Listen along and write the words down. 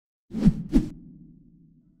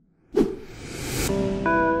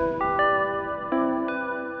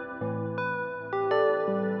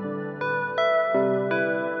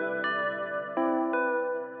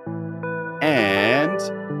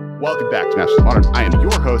welcome back to Masters of Modern. I am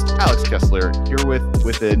your host, Alex Kessler, here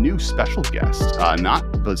with a new special guest, not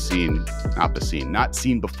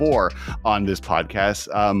seen before on this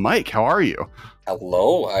podcast. Mike, how are you?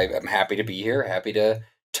 Hello, I'm happy to be here. Happy to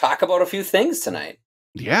talk about a few things tonight.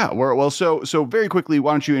 Yeah, so very quickly,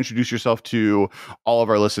 why don't you introduce yourself to all of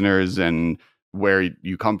our listeners and where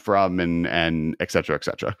you come from and et cetera, et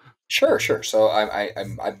cetera. Sure. So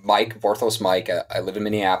I'm Mike, Vorthos Mike. I live in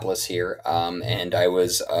Minneapolis here, and I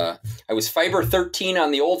was Fiber 13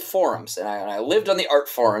 on the old forums, and I lived on the art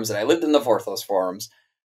forums, and I lived in the Vorthos forums.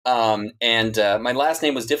 My last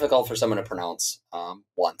name was difficult for someone to pronounce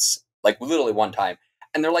once, like literally one time,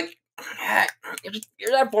 and they're like,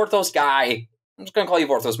 "You're that Vorthos guy. I'm just gonna call you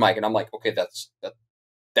Vorthos Mike," and I'm like, "Okay, that's it.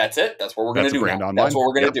 That's what we're gonna do now. That's what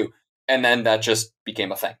we're gonna do." And then that just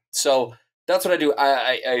became a thing. So that's what I do.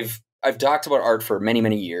 I've talked about art for many,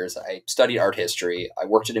 many years. I studied art history. I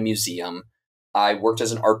worked at a museum. I worked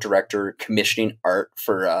as an art director, commissioning art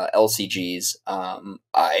for LCGs.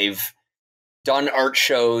 I've done art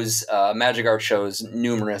shows, magic art shows,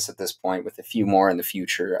 numerous at this point, with a few more in the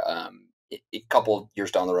future. A couple of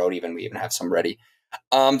years down the road, we even have some ready.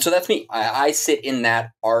 So that's me. I sit in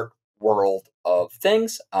that art world of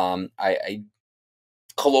things. I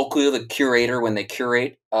colloquially the curator when they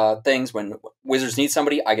curate things. When Wizards need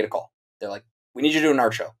somebody, I get a call. They're like, "We need you to do an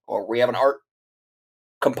art show, or we have an art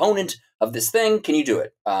component of this thing. Can you do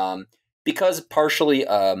it?" Because partially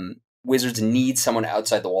Wizards need someone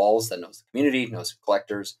outside the walls that knows the community, knows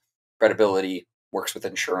collectors, credibility, works with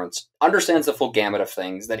insurance, understands the full gamut of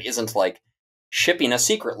things, that isn't like shipping a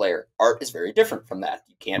secret layer. Art is very different from that.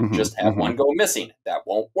 You can't just have one go missing. That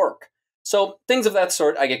won't work. So things of that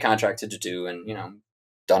sort I get contracted to do, and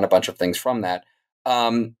done a bunch of things from that.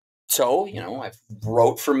 So I've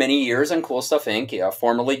wrote for many years on Cool Stuff Inc.,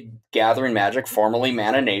 formerly Gathering Magic, formerly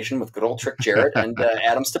Mana Nation with good old Trick Jarrett and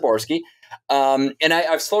Adam Staborski. And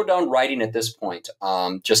I've slowed down writing at this point,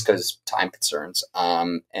 just because time concerns.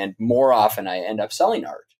 And more often I end up selling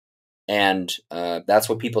art. And that's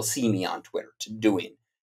what people see me on Twitter doing.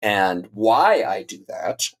 And why I do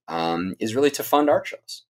that is really to fund art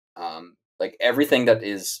shows. Like everything that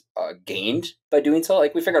is gained by doing so,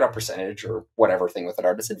 like we figured out percentage or whatever thing with an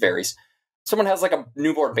artist, it varies. Someone has like a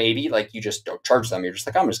newborn baby, like you just don't charge them. You're just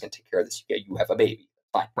like, "I'm just going to take care of this. You have a baby.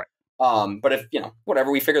 Fine." Right. But if, whatever,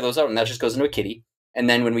 we figure those out and that just goes into a kitty. And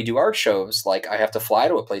then when we do art shows, like I have to fly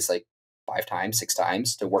to a place like 5 times, 6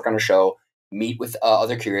 times to work on a show, meet with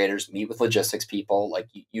other curators, meet with logistics people. Like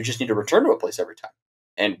you just need to return to a place every time.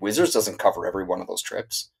 And Wizards doesn't cover every one of those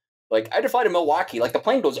trips. Like, I had to fly to Milwaukee. Like, the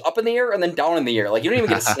plane goes up in the air and then down in the air. Like, you don't even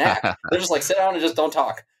get a snack. They're just like, sit down and just don't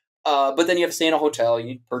talk. But then you have to stay in a hotel. You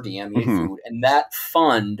need per diem. You need food. And that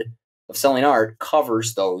fund of selling art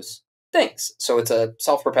covers those things. So it's a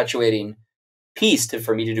self-perpetuating piece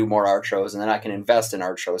for me to do more art shows. And then I can invest in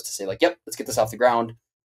art shows to say, like, yep, let's get this off the ground.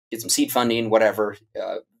 Get some seed funding, whatever,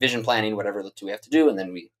 vision planning, whatever the two we have to do. And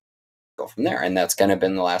then we go from there. And that's kind of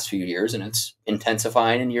been the last few years, and it's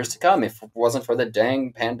intensifying in years to come if it wasn't for the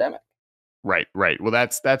dang pandemic. Right. Well,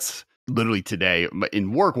 that's literally today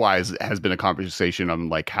in work wise has been a conversation on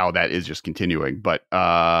like how that is just continuing. But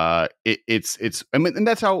it's I mean, and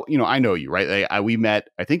that's how I know you, right? Like, we met.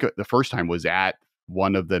 I think the first time was at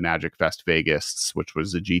one of the Magic Fest Vegas, which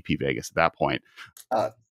was the GP Vegas at that point.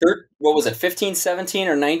 What was it, 15, 17,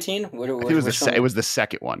 or 19? It was the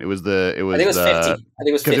second one. I think it was 15. I think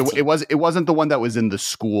it was 15. It wasn't the one that was in the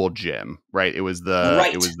school gym, right? It was the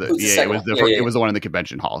it was the one in the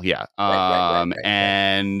convention hall. Yeah. Right.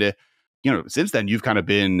 And since then you've kind of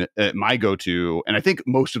been my go-to, and I think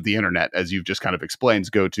most of the internet, as you've just kind of explained,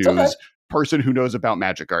 go-tos. Person who knows about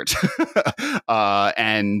magic art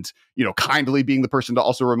and kindly being the person to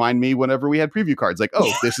also remind me whenever we had preview cards, like, "Oh,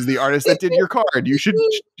 this is the artist that did your card, you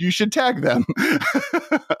should tag them."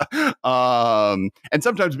 And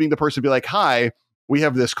sometimes being the person to be like, "Hi, we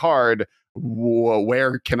have this card,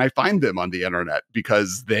 where can I find them on the internet?"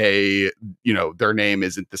 Because they their name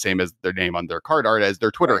isn't the same as their name on their card art as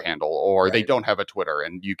their Twitter handle, or they don't have a Twitter,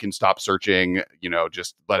 and you can stop searching,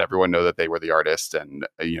 just let everyone know that they were the artist, and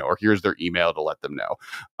or here's their email to let them know.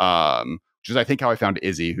 Which is, I think, how I found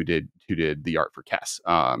Izzy, who did the art for Kess.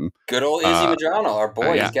 Good old Izzy Madrano, our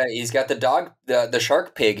boy. Yeah. He's got the dog, the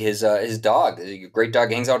shark pig, his dog. A great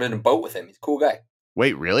dog, hangs out in a boat with him. He's a cool guy.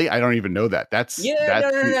 Wait, really? I don't even know that. No.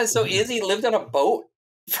 So Izzy lived on a boat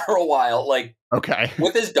for a while, like, okay,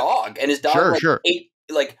 with his dog, and his dog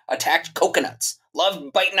attacked coconuts,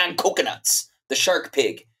 loved biting on coconuts. The shark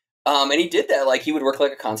pig, and he did that. Like, he would work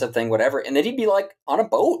like a concept thing, whatever, and then he'd be like on a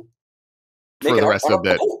boat for the rest of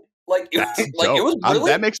the. Like, it was really,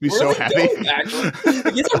 that makes me really so happy. dope, actually.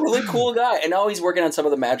 He's a really cool guy. And now he's working on some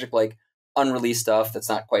of the Magic, like, unreleased stuff that's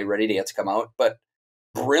not quite ready to yet to come out. But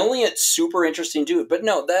brilliant, super interesting dude. But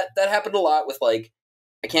no, that happened a lot with, like,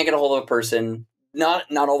 I can't get a hold of a person. Not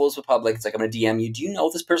all those with public. It's like, I'm going to DM you. Do you know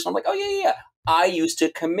this person? I'm like, oh, yeah. I used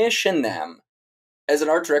to commission them as an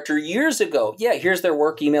art director years ago. Yeah, here's their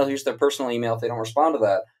work email. Here's their personal email if they don't respond to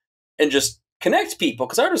that. And just connect people,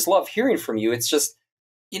 because artists love hearing from you. It's just,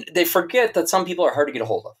 they forget that some people are hard to get a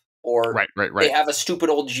hold of. Or they have a stupid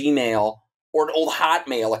old Gmail or an old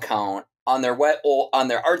Hotmail account on their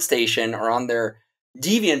ArtStation or on their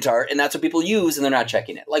DeviantArt, and that's what people use, and they're not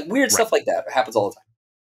checking it. Like, weird stuff like that happens all the time.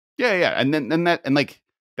 Yeah. And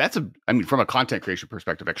that's from a content creation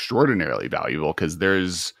perspective, extraordinarily valuable, because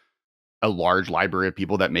there's a large library of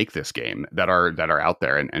people that make this game that are out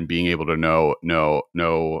there, and being able to know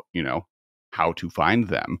how to find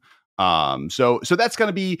them. So that's going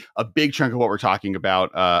to be a big chunk of what we're talking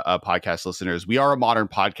about, podcast listeners. We are a modern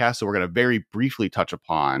podcast, so we're going to very briefly touch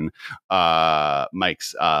upon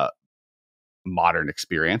Mike's modern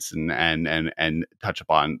experience and touch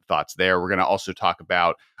upon thoughts there. We're going to also talk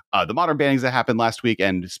about the modern bannings that happened last week,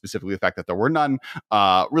 and specifically the fact that there were none,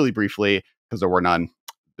 really briefly, because there were none.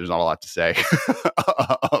 There's not a lot to say.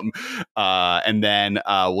 And then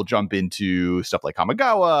we'll jump into stuff like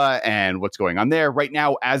Kamigawa and what's going on there. Right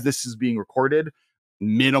now, as this is being recorded,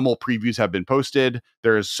 minimal previews have been posted.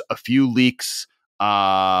 There's a few leaks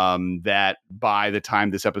that by the time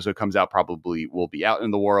this episode comes out probably will be out in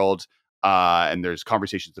the world. And there's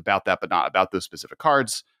conversations about that, but not about those specific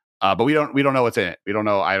cards. But we don't know what's in it. We don't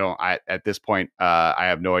know. At this point, I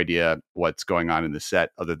have no idea what's going on in the set,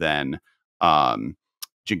 other than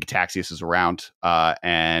Jin-Gitaxias is around,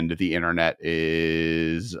 and the internet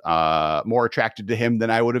is more attracted to him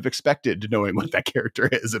than I would have expected, knowing what that character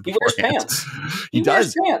is. He wears pants. He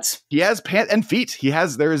does. Wears pants. He has pants and feet.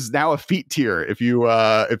 There is now a feet tier if you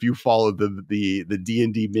follow the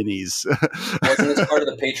D&D minis. Wasn't this part of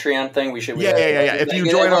the Patreon thing? We should. Yeah. If you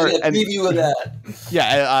join our preview of that.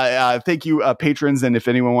 Yeah. Thank you, patrons, and if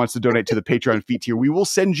anyone wants to donate to the Patreon feet tier, we will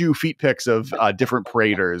send you feet pics of different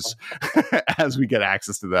Praetors as we get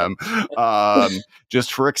access to them.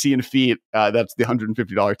 Just Phyrexian feet, that's the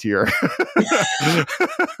 $150 tier.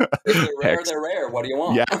 If they're rare, what do you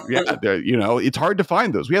want? Yeah. It's hard to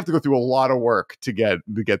find those. We have to go through a lot of work to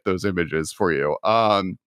get those images for you. But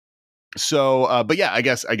yeah, I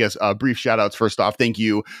guess brief shout outs. First off, thank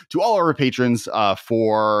you to all our patrons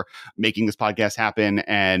for making this podcast happen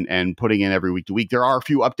and putting in every week to week. There are a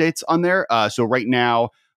few updates on there. So right now,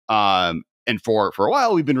 and for a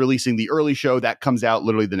while, we've been releasing the early show that comes out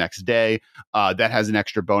literally the next day. That has an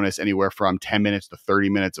extra bonus, anywhere from 10 minutes to 30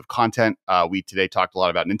 minutes of content. We today talked a lot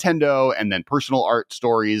about Nintendo and then personal art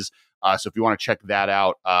stories. So if you want to check that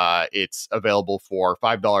out, it's available for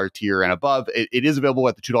 $5 tier and above. It is available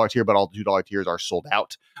at the $2 tier, but all the $2 tiers are sold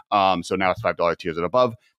out. So now it's $5 tiers and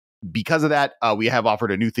above. Because of that, we have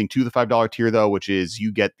offered a new thing to the $5 tier, though, which is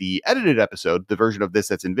you get the edited episode, the version of this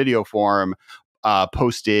that's in video form,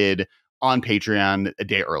 posted on Patreon a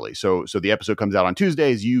day early. So the episode comes out on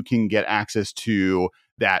Tuesdays. You can get access to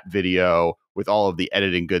that video with all of the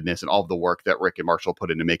editing goodness and all of the work that Rick and Marshall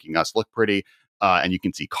put into making us look pretty. And you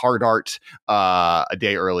can see card art a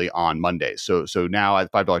day early on Mondays. So now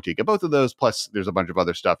at $5 you get both of those. Plus, there's a bunch of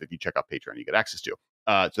other stuff. If you check out Patreon, you get access to.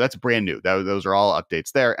 So that's brand new. Those are all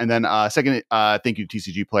updates there. And then second, thank you to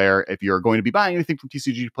TCG Player. If you're going to be buying anything from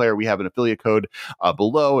TCG Player, we have an affiliate code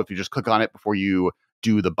below. If you just click on it before you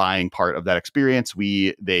do the buying part of that experience,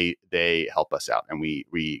 they help us out, and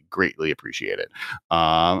we greatly appreciate it.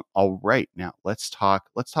 All right, now let's talk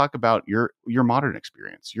about your modern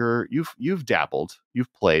experience. You've dabbled,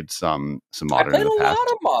 you've played some modern. I played in the past. A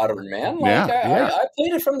lot of modern, man. I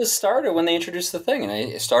played it from the start when they introduced the thing, and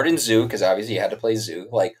I started in Zoo because obviously you had to play Zoo.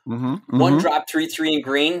 Like one drop 3/3 in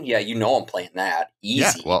green. Yeah, I'm playing that easy.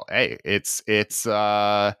 Yeah, well, hey, it's.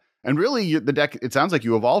 And really, the deck, it sounds like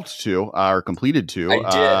you evolved to, or completed to. I did.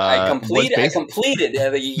 I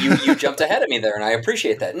completed. You jumped ahead of me there, and I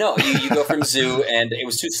appreciate that. No, you go from Zoo, and it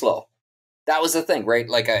was too slow. That was the thing, right?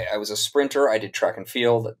 Like, I was a sprinter. I did track and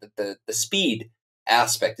field. The speed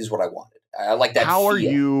aspect is what I wanted. I like that. How are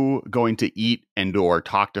you going to eat and/or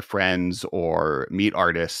talk to friends or meet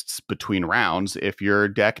artists between rounds if your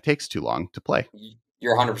deck takes too long to play?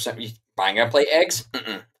 You're 100%. I'm going to play eggs?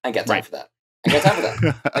 I ain't got time for that. I got time for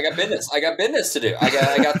that. I got business to do.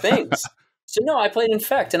 I got things. So no, I played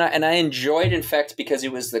Infect, and I enjoyed Infect because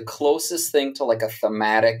it was the closest thing to like a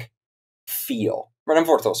thematic feel. Right, I'm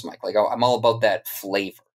Vorthos Mike. Like, I'm all about that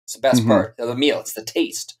flavor. It's the best part of the meal. It's the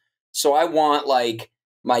taste. So I want like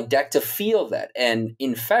my deck to feel that. And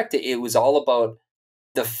in fact, it was all about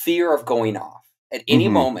the fear of going off. At any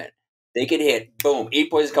moment, they could hit, boom,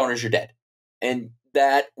 8 poison counters, you're dead. And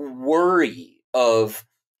that worry of,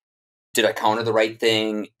 did I counter the right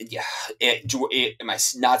thing? Yeah, am I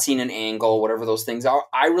not seeing an angle? Whatever those things are,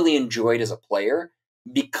 I really enjoyed as a player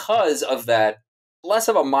because of that. Less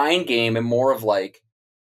of a mind game and more of like,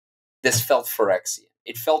 this felt Phyrexian.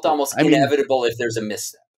 It felt almost inevitable if there's a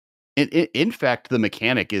misstep. In fact, the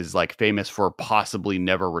mechanic is like famous for possibly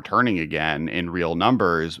never returning again in real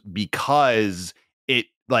numbers because it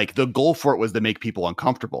like the goal for it was to make people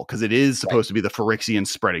uncomfortable because it is supposed to be the Phyrexian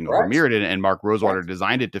spreading over Mirrodin, and Mark Rosewater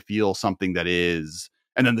designed it to feel something that is,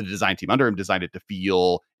 and then the design team under him designed it to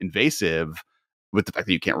feel invasive with the fact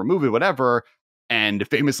that you can't remove it, whatever. And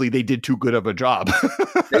famously, they did too good of a job.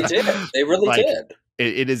 They did. They really did.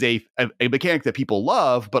 It is a mechanic that people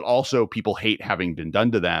love, but also people hate having been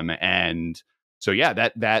done to them. And so, yeah,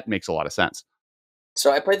 that makes a lot of sense.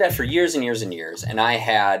 So I played that for years and years and years, and I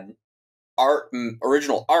had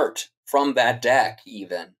original art from that deck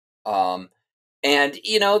even. And,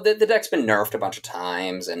 you know, the deck's been nerfed a bunch of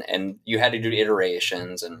times, and you had to do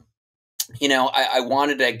iterations. And, you know, I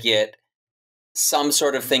wanted to get some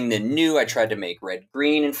sort of thing that new. I tried to make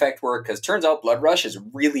red-green Infect work, because turns out Blood Rush is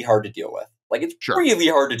really hard to deal with. Like, it's really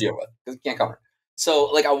hard to deal with, because you can't counter. So,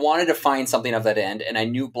 like, I wanted to find something of that end, and I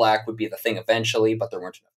knew black would be the thing eventually, but there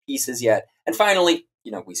weren't enough pieces yet. And finally,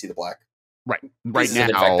 you know, we see the black. Right pieces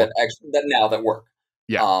now. Of Infect that work.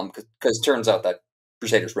 Yeah. Because it turns out that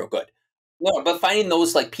Crusader's real good. No, but finding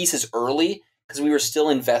those, like, pieces early, because we were still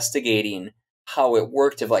investigating how it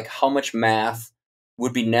worked, of, like, how much math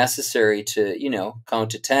would be necessary to, you know, count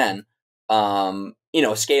to 10. You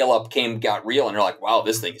know, scale up got real, and they're like, wow,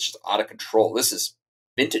 this thing is just out of control. This is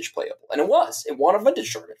vintage playable. And it was. It won a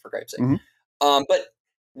vintage tournament, for Christ's sake. But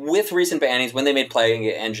with recent bannings, when they made Playing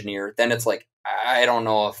Engineer, then it's like, I don't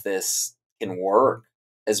know if this can work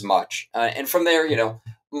as much. And from there, you know,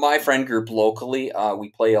 my friend group locally,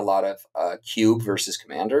 we play a lot of Cube versus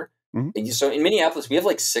Commander. And so in Minneapolis, we have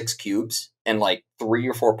like 6 cubes and like 3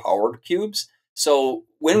 or 4 powered cubes. So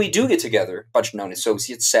when we do get together, a bunch of known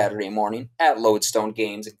associates, Saturday morning at Lodestone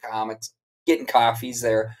Games and Comics, getting coffees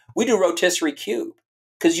there, we do rotisserie cube,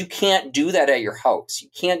 because you can't do that at your house. You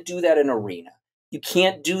can't do that in arena. You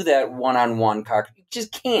can't do that one-on-one. You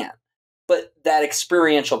just can't. But that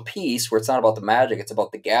experiential piece, where it's not about the magic, it's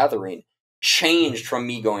about the gathering, changed from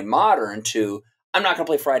me going modern to, I'm not going to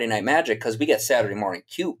play Friday Night Magic because we get Saturday morning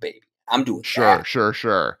cube, baby. I'm doing that.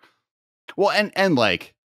 Sure. Well, and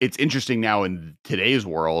like, it's interesting now in today's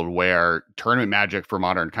world where tournament magic for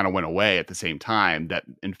modern kind of went away at the same time that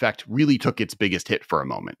Infect really took its biggest hit for a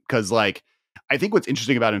moment. Because, like, I think what's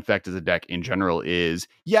interesting about Infect as a deck in general is,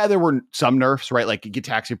 yeah, there were some nerfs, right? Like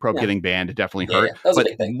Gitaxian Probe getting banned, it definitely hurt. But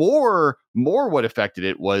more what affected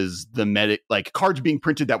it was the medic, like cards being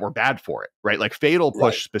printed that were bad for it, right? Like Fatal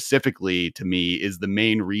Push specifically, to me, is the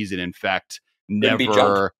main reason Infect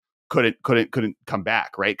never couldn't come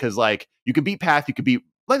back, right? Because, like, you could beat Path, you could beat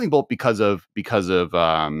Lightning Bolt because of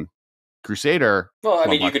Crusader. Well, I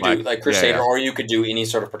mean, you could do like Crusader, or you could do any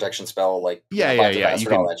sort of protection spell, like you can,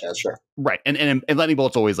 all that jazz, sure. Right, and Lightning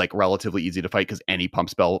Bolt's always like relatively easy to fight because any pump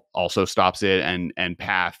spell also stops it, and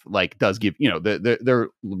Path like does give, you know, they're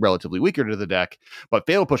relatively weaker to the deck, but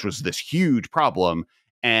Fatal Push was this huge problem,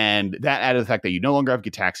 and that added the fact that you no longer have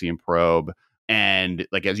Gitaxian Probe. And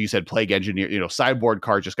like, as you said, Plague Engineer, you know, sideboard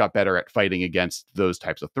cards just got better at fighting against those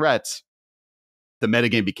types of threats. The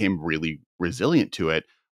metagame became really resilient to it,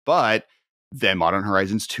 but then Modern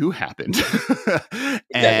Horizons 2 happened.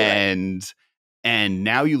 And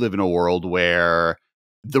now you live in a world where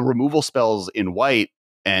the removal spells in white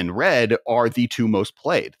and red are the 2 most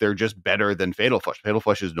played. They're just better than Fatal Flush. Fatal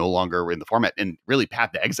Flush is no longer in the format, and really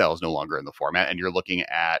Path to Exile is no longer in the format. And you're looking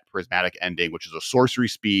at Prismatic Ending, which is a sorcery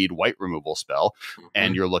speed white removal spell.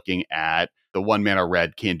 And you're looking at the 1 mana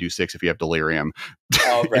red can do 6 if you have Delirium.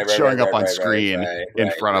 It's showing up on screen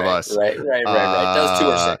in front of us. Right. Does 2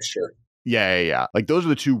 or 6, sure. Yeah. Like, those are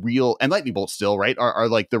the 2 real, and Lightning Bolt still, right, are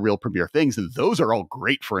like the real premier things. And those are all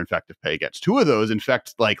great for Infective Pay against. 2 of those,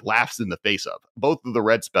 Infect, like, laughs in the face of. Both of the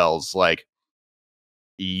red spells, like,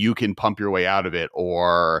 you can pump your way out of it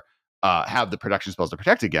or have the protection spells to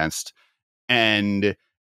protect against. And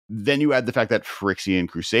then you add the fact that Phyrexian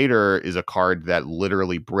Crusader is a card that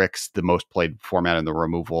literally bricks the most played format in the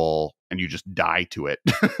removal, and you just die to it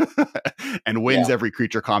and wins every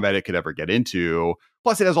creature combat it could ever get into.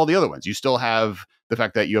 Plus, it has all the other ones. You still have the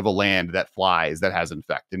fact that you have a land that flies that has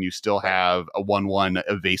Infect, and you still have a 1/1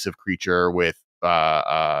 evasive creature with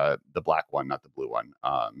the black one, not the blue one.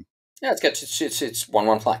 Yeah, it's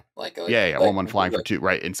 1/1 flying. Like 1/1 flying for 2,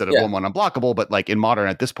 right? Instead of 1/1 unblockable, but like in Modern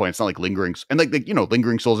at this point, it's not like Lingering, and like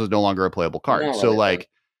Lingering Souls is no longer a playable card. No, so like,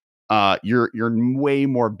 you're way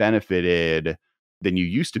more benefited than you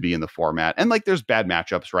used to be in the format, and like there's bad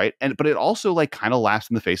matchups, right? But it also like kind of laughs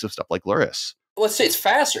in the face of stuff like Lairs. Let's say it's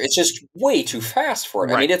faster. It's just way too fast for it.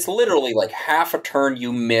 Right. I mean, it's literally like half a turn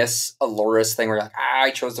you miss a Lairs thing where you're like,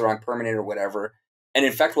 I chose the wrong permanent or whatever, and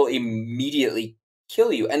Infect will immediately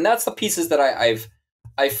kill you. And that's the pieces that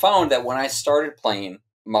I found that when I started playing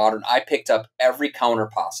Modern, I picked up every counter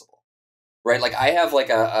possible. Right? Like I have like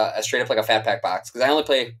a straight up like a fat pack box because I only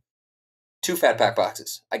play 2 fat pack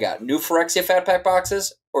boxes. I got New Phyrexia fat pack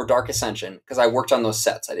boxes or Dark Ascension because I worked on those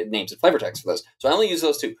sets. I did names and flavor text for those. So I only use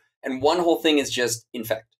those 2. And one whole thing is just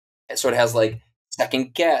Infect. So it has like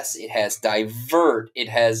Second Guess. It has Divert. It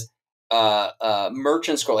has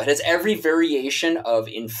Merchant Scroll. It has every variation of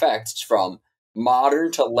Infect from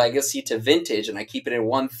Modern to Legacy to Vintage. And I keep it in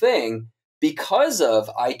one thing because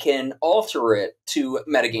I can alter it to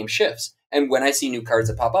metagame shifts. And when I see new cards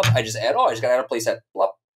that pop up, I just add, I just got to add a playset. Blah.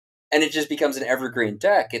 And it just becomes an evergreen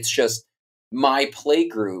deck. It's just my play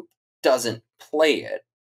group doesn't play it.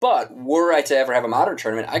 But were I to ever have a Modern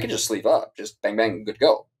tournament, I could just sleeve up, just bang, bang, good to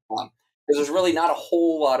go. Because there's really not a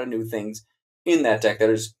whole lot of new things in that deck that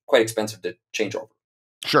is quite expensive to change over.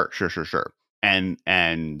 Sure. And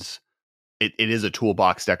it is a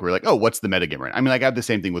toolbox deck where you're like, oh, what's the metagame right? I mean, like I have the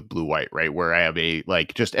same thing with blue-white, right? Where I have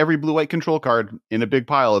just every blue-white control card in a big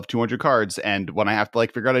pile of 200 cards. And when I have to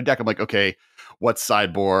like figure out a deck, I'm like, okay, what's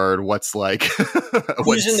sideboard? What's like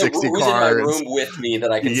who's in my room with me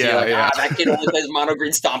that I can see like, that kid only plays mono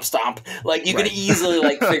green stomp. Like you can easily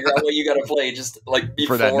like figure out what you got to play just like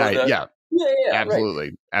before for that night. Yeah, absolutely.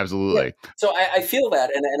 Right. Absolutely. Yeah. So I feel that,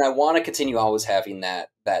 and I want to continue always having that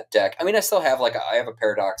deck. I mean, I still have I have a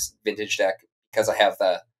Paradox Vintage deck because I have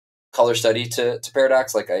the color study to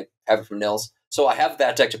Paradox, like I have it from Nils. So I have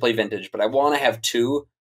that deck to play Vintage, but I want to have 2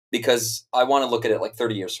 because I want to look at it like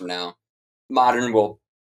 30 years from now. Modern will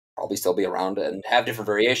probably still be around and have different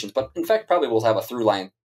variations, but in fact, probably will have a through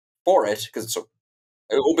line for it because it's so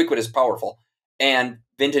ubiquitous, powerful. And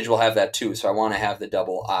Vintage will have that too. So I want to have the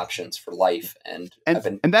double options for life. And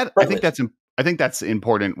that privileged. I think that's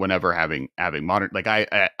important whenever having Modern. Like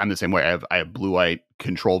I'm the same way. I have blue-white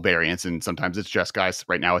control variants, and sometimes it's just guys.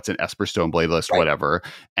 Right now it's an Esper Stone Blade list, whatever.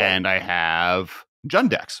 Right. And I have Jund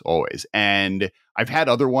decks always. And I've had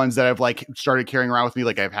other ones that I've like started carrying around with me.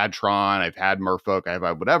 Like I've had Tron, I've had Merfolk, I've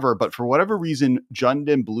had whatever. But for whatever reason,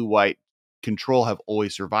 Jund and blue-white control have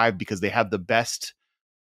always survived because they have the best.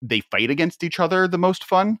 They fight against each other the most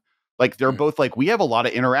fun. Like they're both like, we have a lot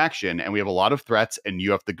of interaction and we have a lot of threats and you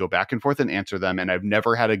have to go back and forth and answer them. And I've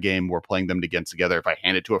never had a game where playing them against together, if I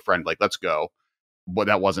hand it to a friend, like, let's go, but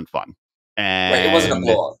that wasn't fun. And it wasn't a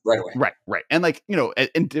blow-up right away. Right. And like,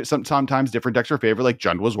 and sometimes different decks are favored. Like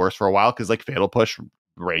Jund was worse for a while because like Fatal Push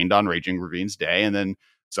reigned on Raging Ravine's day. And then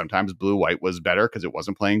sometimes blue-white was better because it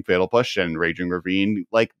wasn't playing Fatal Push, and Raging Ravine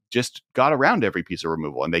like just got around every piece of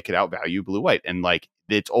removal and they could outvalue blue-white. And like,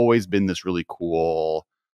 it's always been this really cool.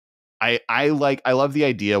 I love the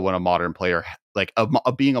idea when a modern player like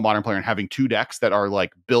of being a modern player and having 2 decks that are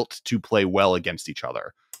like built to play well against each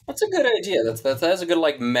other. That's a good idea. That's a good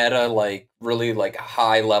like meta, like really like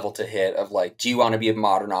high level to hit of like, do you want to be a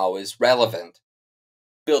Modern always relevant?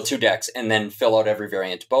 Build 2 decks and then fill out every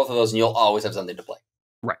variant to both of those, and you'll always have something to play.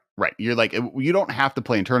 Right. You're like, you don't have to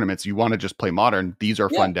play in tournaments. You want to just play Modern. These are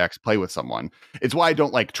fun decks. Play with someone. It's why I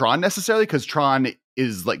don't like Tron necessarily, because Tron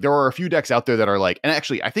is like, there are a few decks out there that are like, and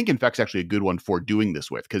actually, I think Infect's actually a good one for doing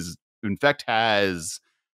this with, because Infect has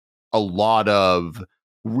a lot of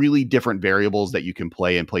really different variables that you can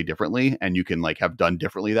play and play differently, and you can like have done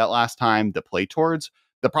differently that last time to play towards.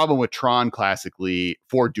 The problem with Tron classically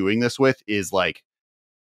for doing this with is like,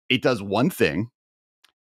 it does one thing.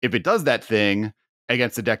 If it does that thing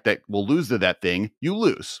against a deck that will lose to that thing, you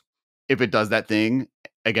lose. If it does that thing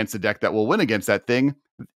against a deck that will win against that thing,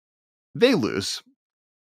 they lose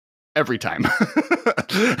every time.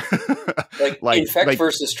 like Infect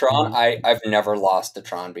versus Tron, I've never lost to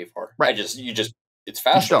Tron before. Right. It's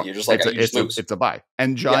faster. You just like lose. It's a buy.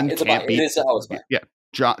 And Jund can't beat. It is always buy. Yeah.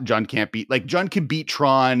 Jund can't beat, like Jund can beat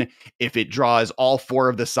Tron if it draws all 4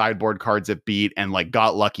 of the sideboard cards it beat and like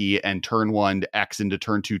got lucky and turn 1 to X into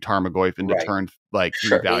turn 2 Tarmogoyf into turn like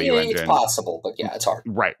 3 value engine. It's possible, but yeah, it's hard.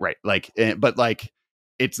 Right. Like, but like,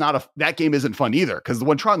 it's not that game isn't fun either, because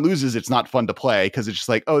when Tron loses, it's not fun to play because it's just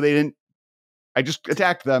like, oh, I just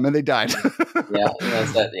attacked them and they died.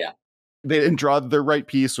 That's that. Yeah. They didn't draw their right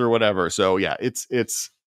piece or whatever. So yeah, it's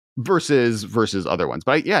versus other ones.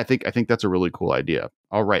 But I think that's a really cool idea.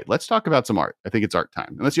 All right, let's talk about some art. I think it's art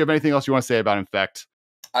time. Unless you have anything else you want to say about Infect.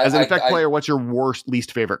 As an Infect player, what's your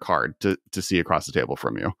least favorite card to see across the table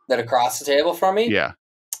from you? That across the table from me? Yeah.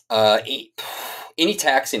 Any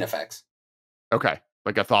taxing effects. Okay,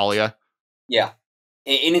 like Athalia. Yeah,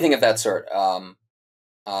 anything of that sort.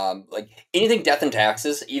 Like anything death and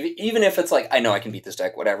taxes. Even if it's like I know I can beat this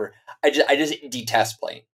deck, whatever. I just detest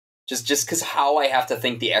playing. Just because how I have to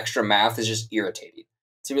think the extra math is just irritating.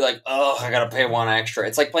 To be like, oh, I gotta pay one extra.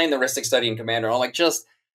 It's like playing the Ristic Study in Commander. I'm like, just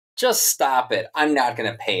stop it. I'm not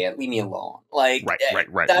gonna pay it. Leave me alone. Like,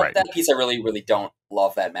 right. That piece I really, really don't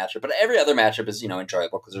love that matchup. But every other matchup is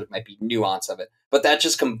enjoyable because there might be nuance of it. But that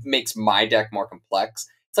just makes my deck more complex.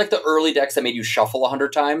 It's like the early decks that made you shuffle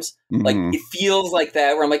 100 times. Mm-hmm. Like it feels like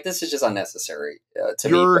that. Where I'm like, this is just unnecessary to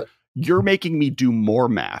me. You're making me do more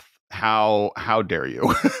math. How dare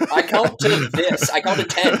you? I count to this. I count to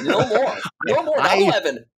 10. No more. No more. Not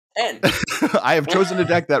 11. 10. I have chosen a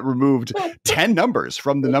deck that removed 10 numbers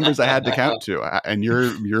from the numbers I had to count to, and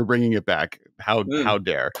you're bringing it back. How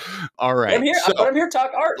dare? All right. I'm here to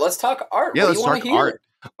talk art. Let's talk art. Yeah, let's talk art.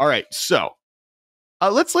 All right. So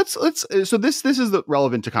let's. So this is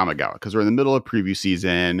relevant to Kamigawa because we're in the middle of preview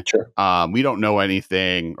season. Sure. We don't know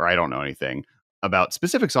anything, or I don't know anything about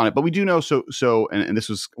specifics on it, but we do know and this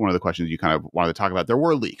was one of the questions you kind of wanted to talk about. There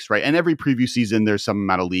were leaks, right? And every preview season there's some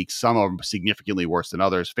amount of leaks. Some are significantly worse than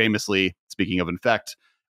others. Famously, speaking of Infect,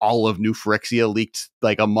 all of New Phyrexia leaked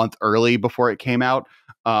like a month early before it came out.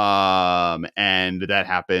 And that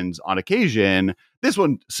happens on occasion. This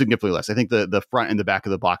one significantly less. I think the front and the back of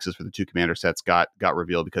the boxes for the 2 commander sets got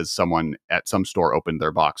revealed because someone at some store opened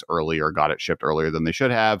their box early or got it shipped earlier than they should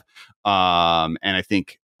have. And I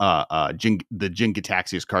think the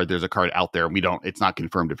Jin-Gitaxias card, there's a card out there. It's not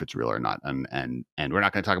confirmed if it's real or not. And we're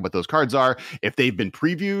not going to talk about what those cards are. If they've been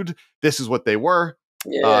previewed, this is what they were.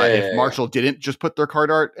 If Marshall didn't just put their card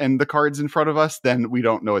art and the cards in front of us, then we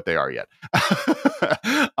don't know what they are yet.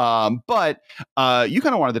 But you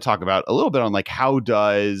kind of wanted to talk about a little bit on like, how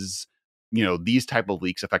does, these type of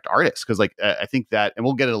leaks affect artists? Because like, I think that, and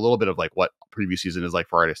we'll get a little bit of like what preview season is like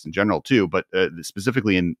for artists in general too, but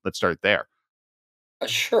specifically let's start there.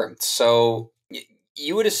 Sure. So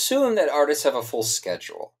you would assume that artists have a full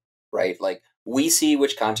schedule, right? Like we see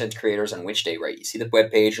which content creators on which day, right? You see the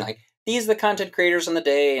webpage and like, these are the content creators on the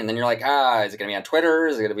day. And then you're like, is it going to be on Twitter?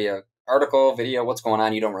 Is it going to be an article, video? What's going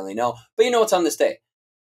on? You don't really know, but you know it's on this day.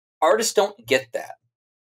 Artists don't get that.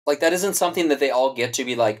 Like that isn't something that they all get to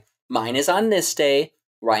be like, mine is on this day.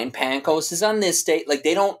 Ryan Pankos is on this day. Like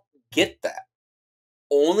they don't get that.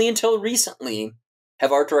 Only until recently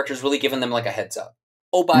have art directors really given them like a heads up.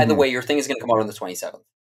 Oh, by the way, your thing is going to come out on the 27th.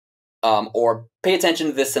 Or pay attention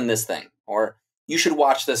to this and this thing. Or you should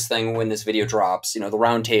watch this thing when this video drops. The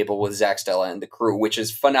round table with Zach Stella and the crew, which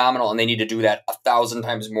is phenomenal. And they need to do that 1,000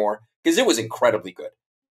 times more because it was incredibly good.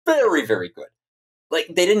 Very, very good. Like,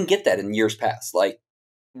 they didn't get that in years past. Like,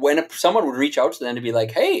 when someone would reach out to them to be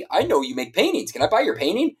like, hey, I know you make paintings. Can I buy your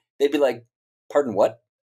painting? They'd be like, pardon, what?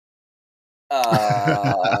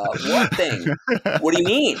 What thing? What do you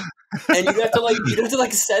mean? And you'd have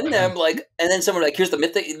to send them like, and then someone like, here's the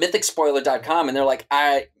mythicspoiler.com. And they're like,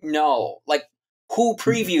 I know, like who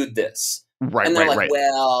previewed this? Right. And they're like,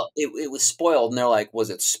 well, it was spoiled. And they're like, was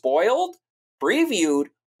it spoiled, previewed,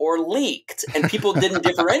 or leaked? And people didn't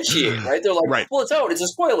differentiate, right? They're like, well, it's out. It's a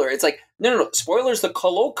spoiler. It's like, no. Spoiler is the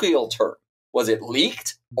colloquial term. Was it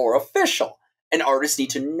leaked or official? And artists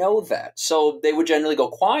need to know that. So they would generally go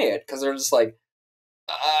quiet because they're just like,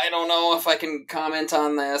 I don't know if I can comment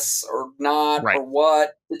on this or not, or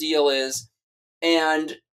what the deal is.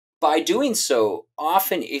 And by doing so,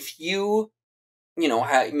 often if you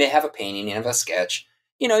may have a painting, you have a sketch,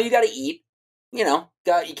 you got to eat, you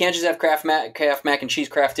can't just have Kraft mac and cheese,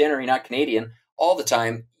 Kraft dinner. You're not Canadian all the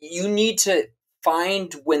time. You need to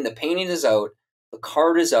find when the painting is out, the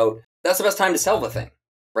card is out. That's the best time to sell the thing,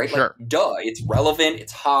 right? Sure. Like, duh, it's relevant,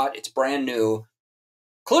 it's hot, it's brand new.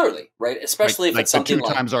 Clearly, right? Especially if it's something the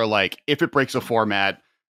 2 times are like, if it breaks a format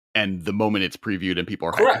and the moment it's previewed and people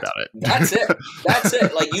are hyped about it. That's it. That's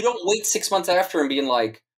it. Like, you don't wait 6 months after and being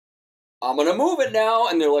like, I'm going to move it now.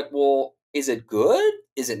 And they're like, well, is it good?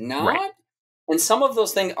 Is it not? Right. And some of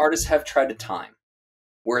those things artists have tried to time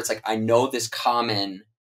where it's like, I know this common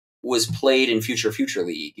was played in Future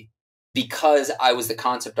League because I was the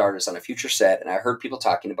concept artist on a future set and I heard people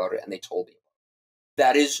talking about it and they told me.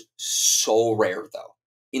 That is so rare, though.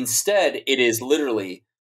 Instead, it is literally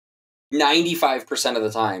 95% of the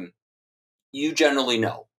time, you generally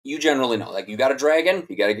know. Like, you got a dragon,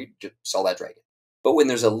 you got to sell that dragon. But when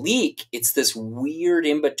there's a leak, it's this weird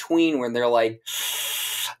in-between when they're like,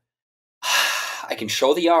 I can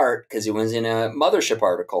show the art because it was in a Mothership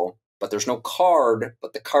article, but there's no card,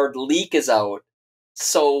 but the card leak is out.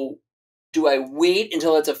 So do I wait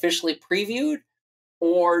until it's officially previewed,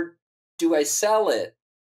 or do I sell it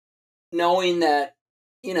knowing that,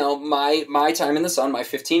 my time in the sun, my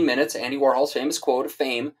 15 minutes, Andy Warhol's famous quote of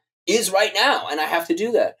fame, is right now, and I have to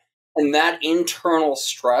do that. And that internal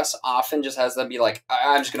stress often just has them be like,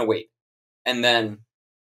 I'm just going to wait. And then,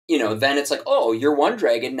 then it's like, oh, you're one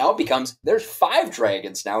dragon. Now it becomes, there's 5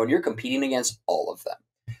 dragons now, and you're competing against all of them.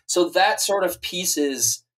 So that sort of piece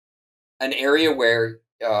is an area where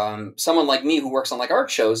someone like me who works on like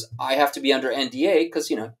art shows, I have to be under NDA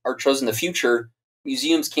because, art shows in the future,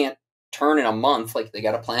 museums can't turn in a month. Like they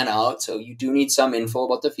got to plan out. So you do need some info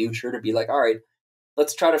about the future to be like, all right,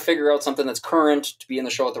 let's try to figure out something that's current to be in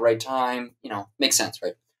the show at the right time. Makes sense,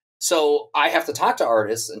 right? So I have to talk to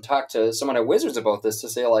artists and talk to someone at Wizards about this to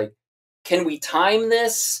say, like, can we time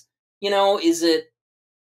this? Is it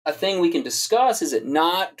a thing we can discuss? Is it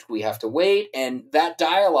not? Do we have to wait? And that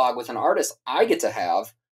dialogue with an artist I get to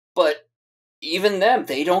have, but even them,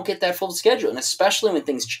 they don't get that full schedule. And especially when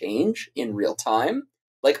things change in real time,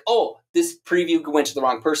 like, oh, this preview went to the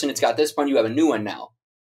wrong person. It's got this one. You have a new one now.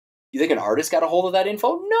 You think an artist got a hold of that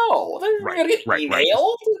info? No, they're going to get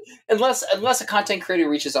emailed. Unless a content creator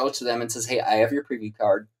reaches out to them and says, hey, I have your preview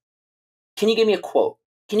card. Can you give me a quote?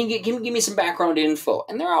 Can you give me some background info?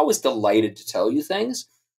 And they're always delighted to tell you things.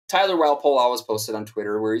 Tyler Walpole always posted on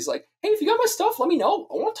Twitter where he's like, hey, if you got my stuff, let me know.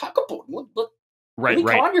 I want to talk about it. Let me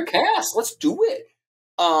come on your cast. Let's do it.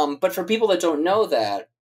 But for people that don't know that,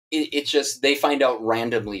 it's just they find out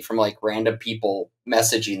randomly from like random people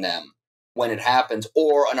messaging them when it happens,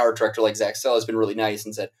 or an art director like Zach Stella has been really nice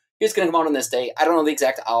and said, it's going to come out on this day. I don't know the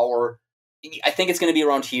exact hour. I think it's going to be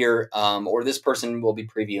around here, or this person will be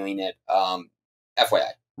previewing it. FYI.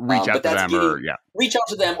 Reach out to them reach out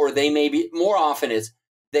to them, or they may be, more often is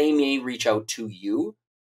they may reach out to you.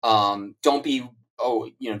 Don't be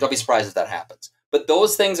surprised if that happens. But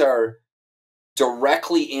those things are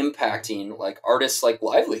directly impacting like artists' like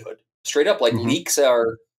livelihood. Straight up, like leaks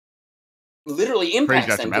are literally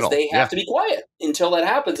impacts them because they have to be quiet until that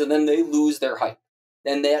happens, and then they lose their hype.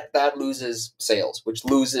 And that loses sales, which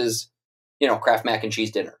loses, Kraft mac and cheese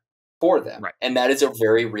dinner for them. Right. And that is a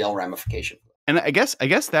very real ramification. And I guess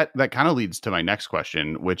that kind of leads to my next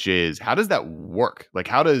question, which is, how does that work? Like,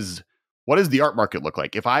 what does the art market look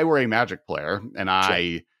like? If I were a Magic player and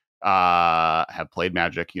I have played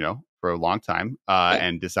Magic, for a long time,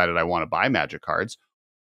 and decided I want to buy Magic cards,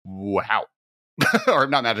 how? Or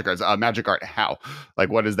not Magic cards, Magic art, how? Like,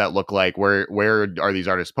 what does that look like? Where are these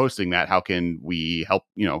artists posting that? How can we help,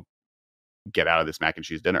 get out of this mac and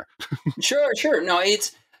cheese dinner? Sure. No,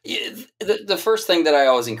 it's the first thing that I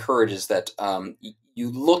always encourage is that you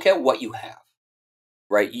look at what you have,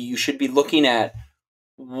 right? You should be looking at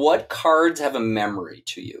what cards have a memory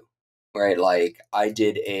to you, right? Like I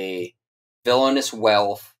did a Villainous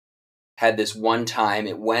Wealth, had this one time,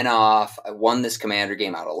 it went off, I won this Commander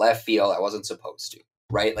game out of left field, I wasn't supposed to,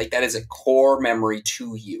 right? Like that is a core memory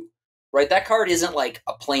to you, right? That card isn't like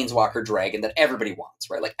a Planeswalker Dragon that everybody wants,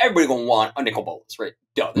 right? Like everybody gonna want a Nicol Bolas, right?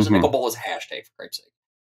 Duh, there's a Nicol Bolas hashtag, for Christ's sake.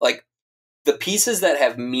 Like the pieces that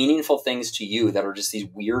have meaningful things to you that are just these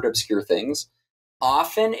weird, obscure things,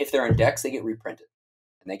 often if they're in decks, they get reprinted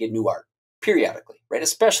and they get new art periodically, right?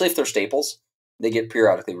 Especially if they're staples, they get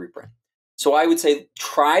periodically reprinted. So I would say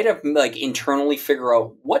try to like internally figure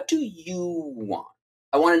out, what do you want?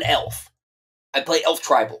 I want an elf. I play elf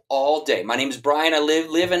tribal all day. My name is Brian. I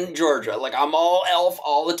live in Georgia. Like I'm all elf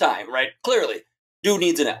all the time, right? Clearly, dude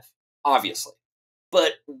needs an elf, obviously.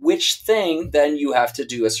 But which thing then you have to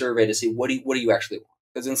do a survey to see what do you actually want?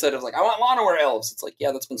 Because instead of like, I want Llanowar elves, it's like,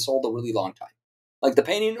 yeah, that's been sold a really long time. Like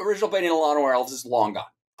the original painting of Llanowar elves is long gone,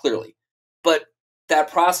 clearly. But that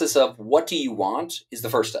process of what do you want is the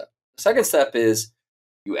first step. The second step is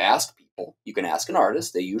you ask people. You can ask an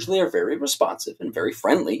artist. They usually are very responsive and very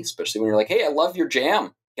friendly, especially when you're like, hey, I love your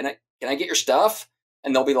jam. Can I get your stuff?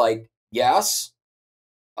 And they'll be like, yes.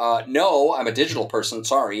 No, I'm a digital person.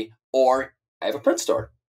 Sorry. Or I have a print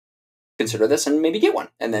store. Consider this and maybe get one.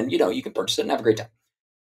 And then, you can purchase it and have a great time.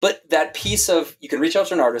 But that piece of, you can reach out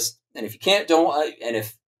to an artist. And if you can't, don't. And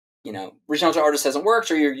if, reaching out to an artist hasn't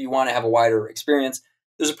worked, or you want to have a wider experience,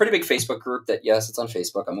 there's a pretty big Facebook group that, yes, it's on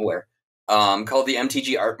Facebook, I'm aware, called the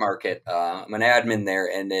MTG Art Market. I'm an admin there,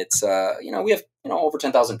 and it's, we have, over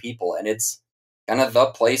 10,000 people, and it's kind of the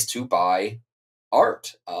place to buy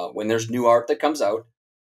art. When there's new art that comes out,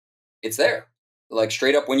 it's there. Like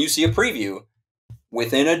straight up, when you see a preview,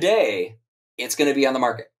 within a day, it's going to be on the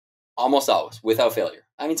market. Almost always, without failure.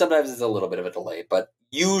 I mean, sometimes it's a little bit of a delay, but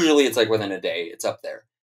usually it's like within a day, it's up there.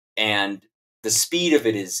 And the speed of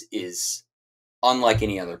it is unlike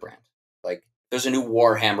any other brand. Like, there's a new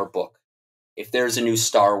Warhammer book. If there's a new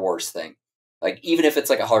Star Wars thing, like, even if it's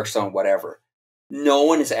like a Hearthstone, whatever, no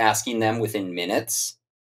one is asking them within minutes,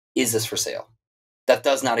 is this for sale? That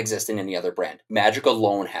does not exist in any other brand. Magic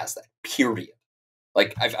alone has that, period.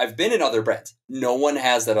 Like, I've been in other brands. No one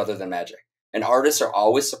has that other than Magic. And artists are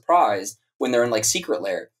always surprised when they're in like Secret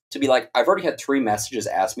Lair to be like, I've already had 3 messages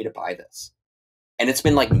ask me to buy this. And it's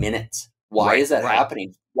been like minutes. Why is that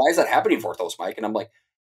happening? Why is that happening, Vorthos Mike? And I'm like,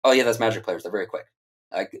 oh yeah, that's Magic players. They're very quick.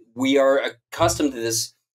 Like, we are accustomed to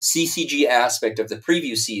this CCG aspect of the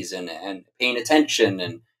preview season and paying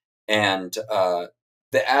attention and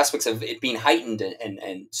the aspects of it being heightened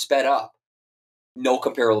and sped up. No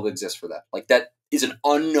comparable exists for that. Like, that is an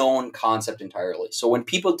unknown concept entirely. So when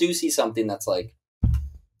people do see something that's like,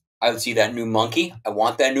 I would see that new monkey. I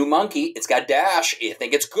want that new monkey. It's got dash. I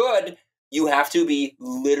think it's good. You have to be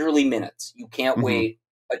literally minutes. You can't wait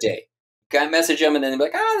a day. You can't message them and then be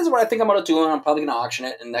like, this is what I think I'm going to do, and I'm probably going to auction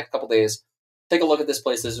it in the next couple of days. Take a look at this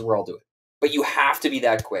place. This is where I'll do it. But you have to be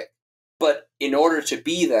that quick. But in order to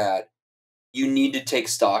be that, you need to take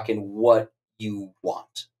stock in what you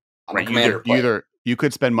want. I'm a commander player. You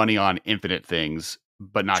could spend money on infinite things,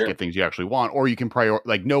 but not get things you actually want, or you can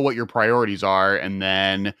know what your priorities are, and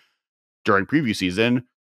then during preview season,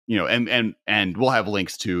 and we'll have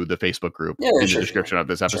links to the Facebook group in the description of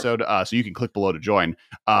this episode, so you can click below to join.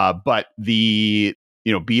 But be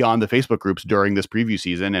on the Facebook groups during this preview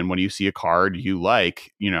season, and when you see a card you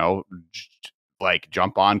like,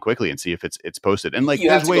 jump on quickly and see if it's posted. And like,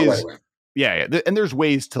 there's ways, and there's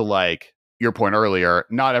ways to, like your point earlier,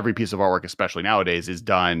 not every piece of artwork, especially nowadays, is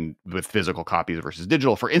done with physical copies versus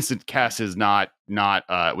digital. For instance, Kess is not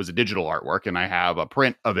was a digital artwork, and I have a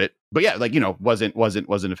print of it. But yeah, wasn't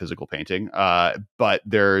a physical painting. But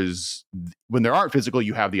when there aren't physical,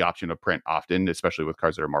 you have the option of print often, especially with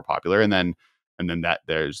cards that are more popular. And then that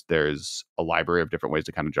there's a library of different ways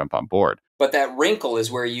to kind of jump on board. But that wrinkle is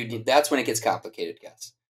where that's when it gets complicated,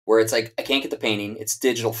 guys. Where it's like, I can't get the painting. It's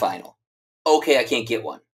digital final. Okay, I can't get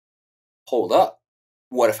one. Hold up.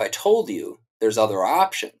 What if I told you there's other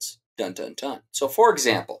options? Dun, dun, dun. So, for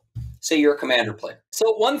example, say you're a commander player.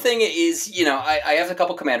 So one thing is, I have a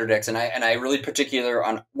couple commander decks, and I really particular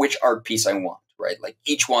on which art piece I want, right? Like,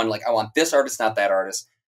 each one, like, I want this artist, not that artist,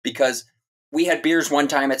 because we had beers one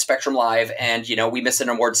time at Spectrum Live, and, we missed an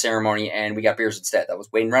award ceremony, and we got beers instead. That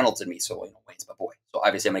was Wayne Reynolds and me, so, Wayne's my boy. So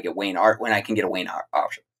obviously I'm going to get Wayne art when I can get a Wayne art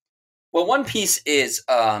option. Well, one piece is,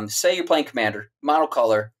 say you're playing commander,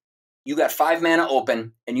 monocolor, you got 5 mana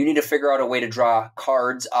open, and you need to figure out a way to draw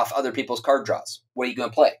cards off other people's card draws. What are you going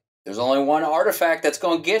to play? There's only one artifact that's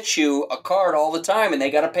going to get you a card all the time, and they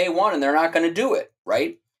got to pay 1, and they're not going to do it,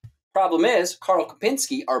 right? Problem is, Karl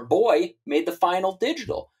Kopinski, our boy, made the final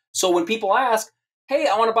digital. So when people ask, hey,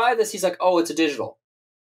 I want to buy this, he's like, oh, it's a digital.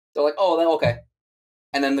 They're like, oh, then okay.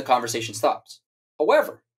 And then the conversation stops.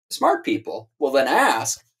 However, smart people will then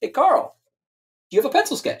ask, hey, Karl, do you have a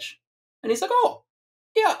pencil sketch? And he's like, oh,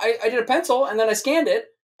 yeah, I did a pencil, and then I scanned it,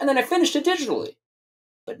 and then I finished it digitally.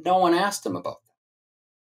 But no one asked him about that.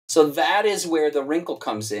 So that is where the wrinkle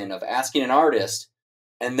comes in of asking an artist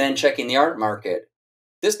and then checking the art market.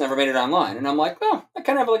 This never made it online. And I'm like, oh, I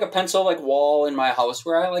kind of have like a pencil like wall in my house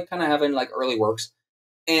where I like kind of have in like early works.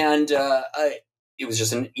 And it was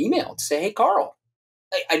just an email to say, hey, Karl,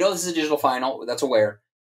 I know this is a digital final. That's aware.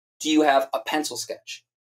 Do you have a pencil sketch?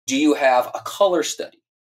 Do you have a color study?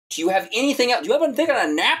 Do you have anything else? Do you have anything on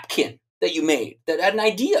a napkin that you made that had an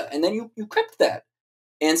idea and then you kept that?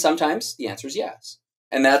 And sometimes the answer is yes.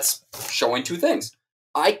 And that's showing 2 things.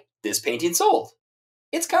 This painting sold.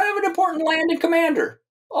 It's kind of an important land in Commander.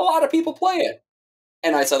 A lot of people play it.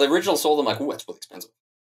 And I saw the original sold. I'm like, ooh, that's really expensive.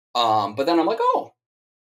 But then I'm like, oh,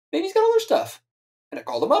 maybe he's got other stuff. And I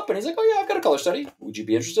called him up and he's like, oh yeah, I've got a color study. Would you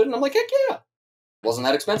be interested? And I'm like, heck yeah. Wasn't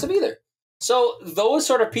that expensive either. So those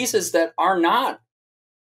sort of pieces that are not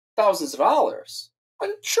thousands of dollars.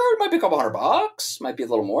 Sure, it might be a couple $100, might be a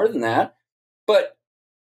little more than that, but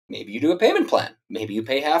maybe you do a payment plan. Maybe you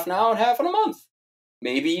pay half now and half in a month.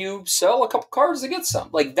 Maybe you sell a couple cards to get some.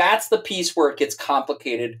 Like, that's the piece where it gets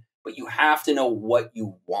complicated, but you have to know what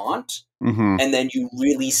you want, and then you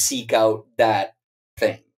really seek out that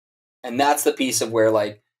thing. And that's the piece of where,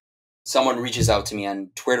 like, someone reaches out to me on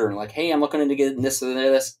Twitter and like, hey, I'm looking into getting this and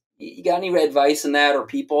this. You got any advice in that or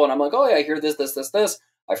people? And I'm like, oh yeah, I hear this.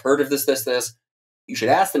 I've heard of this. You should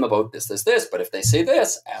ask them about this. But if they say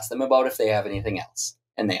this, ask them about if they have anything else.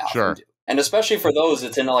 And they often do. And especially for those,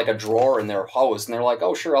 it's in like a drawer in their house. And they're like,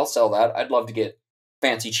 oh, sure, I'll sell that. I'd love to get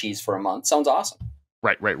fancy cheese for a month. Sounds awesome.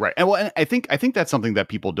 Right. And I think that's something that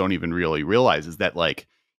people don't even really realize is that, like,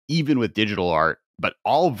 even with digital art, but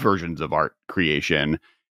all versions of art creation,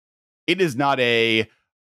 it is not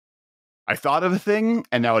I thought of a thing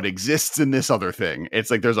and now it exists in this other thing. It's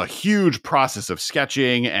like there's a huge process of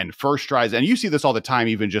sketching and first tries. And you see this all the time,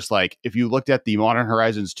 even just like if you looked at the Modern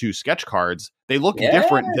Horizons 2 sketch cards, they look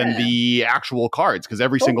different than the actual cards because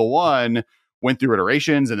every single one went through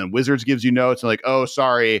iterations, and then Wizards gives you notes and like, oh,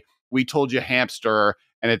 sorry, we told you hamster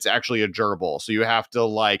and it's actually a gerbil. So you have to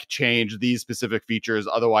like change these specific features.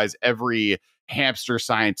 Otherwise, every hamster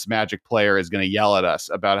science Magic player is going to yell at us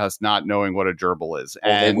about us not knowing what a gerbil is.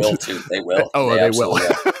 Well, and they will too. They will. They will.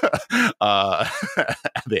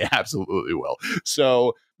 They absolutely will.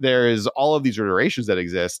 So there's all of these iterations that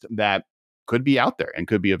exist that could be out there and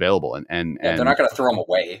could be available. And they're not going to throw them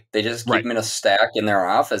away. They just keep them in a stack in their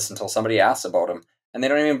office until somebody asks about them. And they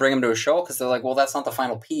don't even bring them to a show because they're like, well, that's not the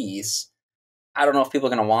final piece. I don't know if people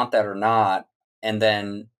are going to want that or not. And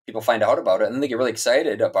then people find out about it and then they get really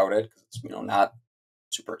excited about it because it's, not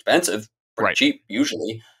super expensive, pretty cheap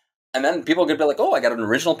usually. And then people could be like, oh, I got an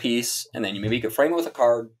original piece. And then maybe you could frame it with a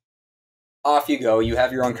card. Off you go. You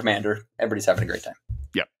have your own commander. Everybody's having a great time.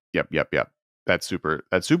 Yep. That's super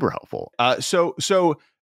helpful. So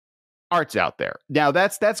art's out there. Now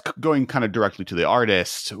that's going kind of directly to the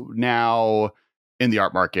artist. Now in the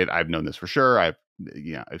art market, I've known this for sure. I've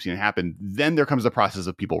seen it happen. Then there comes the process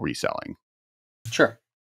of people reselling. Sure.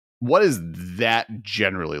 What does that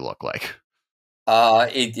generally look like?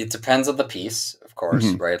 It depends on the piece, of course,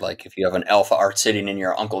 right? Like if you have an alpha art sitting in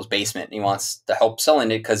your uncle's basement and he wants to help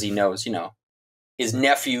selling it because he knows, his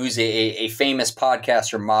nephew's a famous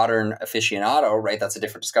podcaster, modern aficionado, right? That's a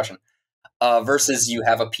different discussion. Versus you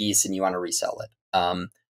have a piece and you want to resell it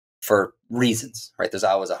for reasons, right? There's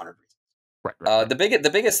always 100 reasons. Right. The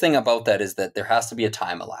biggest thing about that is that there has to be a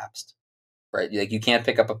time elapsed, right? Like you can't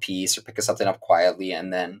pick up a piece or pick something up quietly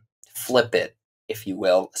and then flip it, if you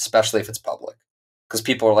will, especially if it's public. Because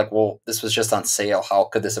people are like, well, this was just on sale. How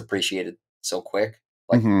could this appreciate so quick?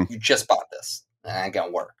 Like you just bought this. It ain't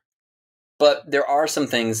gonna work. But there are some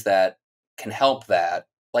things that can help that,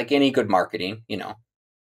 like any good marketing,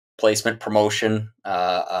 placement, promotion,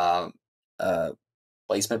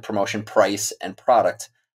 price, and product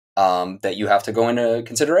that you have to go into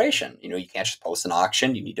consideration. You can't just post an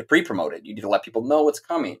auction. You need to pre-promote it. You need to let people know what's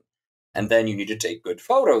coming. And then you need to take good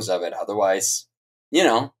photos of it. Otherwise,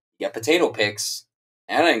 you get potato pics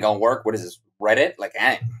and it ain't going to work. What is this, Reddit? Like,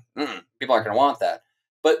 people aren't going to want that.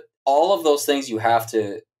 But all of those things you have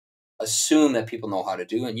to assume that people know how to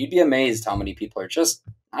do. And you'd be amazed how many people are just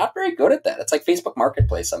not very good at that. It's like Facebook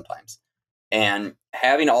Marketplace sometimes. And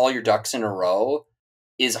having all your ducks in a row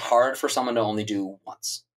is hard for someone to only do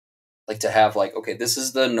once. Like to have okay, this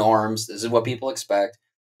is the norms. This is what people expect.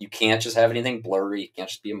 You can't just have anything blurry. You can't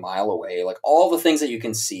just be a mile away. Like all the things that you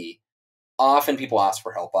can see, often people ask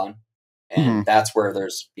for help on. And that's where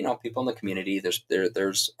there's, people in the community.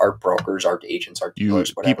 There's art brokers, art agents, art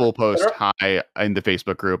dealers, whatever. People post, hi, in the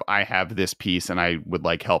Facebook group, I have this piece and I would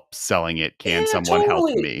like help selling it. Can someone help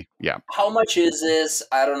me? Yeah. How much is this?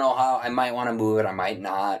 I don't know how. I might want to move it. I might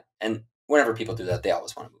not. And whenever people do that, they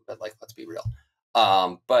always want to move it. Like, let's be real.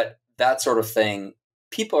 But that sort of thing,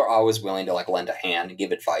 people are always willing to lend a hand and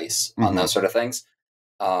give advice on those sort of things.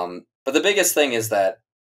 But the biggest thing is that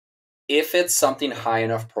if it's something high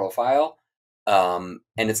enough profile, and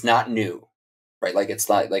it's not new, right? Like it's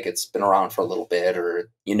not like it's been around for a little bit, or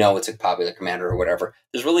it's a popular commander or whatever.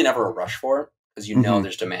 There's really never a rush for it because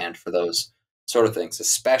there's demand for those sort of things,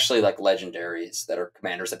 especially like legendaries that are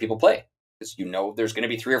commanders that people play. Because there's going to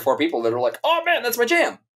be 3 or 4 people that are like, oh man, that's my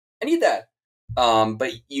jam. I need that.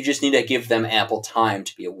 But you just need to give them ample time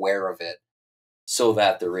to be aware of it, so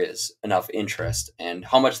that there is enough interest. And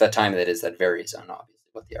how much that time that is, that varies on obviously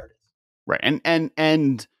what the art is. Right,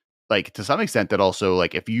 and like to some extent that also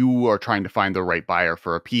like if you are trying to find the right buyer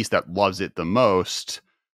for a piece that loves it the most,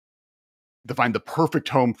 to find the perfect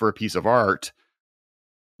home for a piece of art,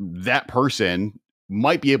 that person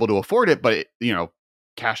might be able to afford it, but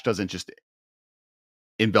cash doesn't just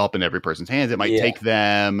envelop in every person's hands. It might take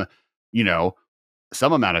them,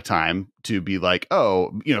 some amount of time to be like,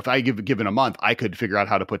 oh, if I given a month, I could figure out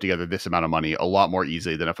how to put together this amount of money a lot more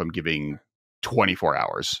easily than if I'm giving 24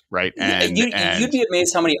 hours, right? And you'd be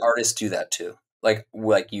amazed how many artists do that too. Like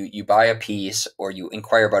you buy a piece or you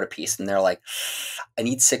inquire about a piece and they're like, I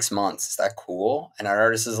need 6 months. Is that cool? And our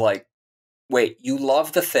artist is like, wait, you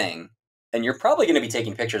love the thing and you're probably going to be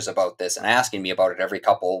taking pictures about this and asking me about it every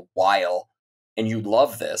couple while, and you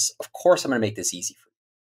love this. Of course, I'm going to make this easy for you.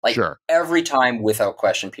 Like every time, without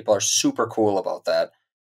question, people are super cool about that.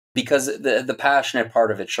 Because the passionate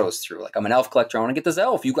part of it shows through. Like, I'm an elf collector. I want to get this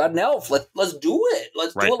elf. You got an elf. Let's do it.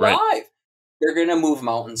 Let's do it live. they're going to move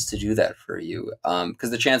mountains to do that for you.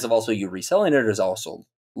 Because the chance of also you reselling it is also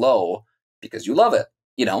low because you love it,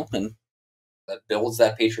 and that builds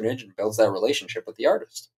that patronage and builds that relationship with the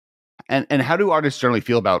artist. And how do artists generally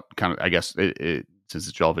feel about kind of, I guess, since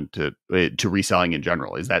it's relevant to reselling in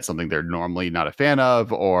general? Is that something they're normally not a fan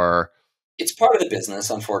of, or? It's part of the business,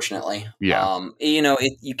 unfortunately. Yeah.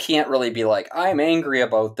 You can't really be like, I'm angry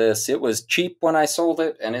about this. It was cheap when I sold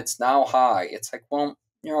it, and it's now high. It's like, well,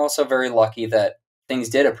 you're also very lucky that things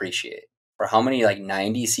did appreciate. For how many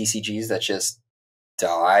 90 CCGs that just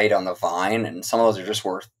died on the vine, and some of those are just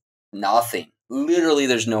worth nothing. Literally,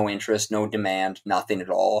 there's no interest, no demand, nothing at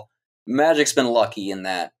all. Magic's been lucky in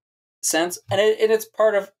that sense, and it's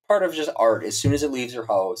part of just art. As soon as it leaves your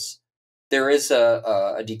house, there is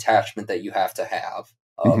a detachment that you have to have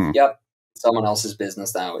of, yep, someone else's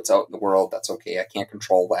business now. It's out in the world. That's okay. I can't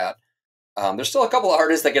control that. There's still a couple of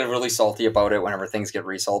artists that get really salty about it whenever things get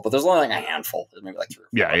resold, but there's only a handful. There's maybe 3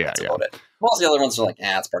 or 4 about it. Most of the other ones are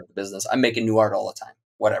it's part of the business. I'm making new art all the time.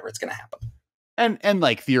 Whatever, it's going to happen. And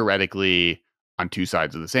theoretically, on two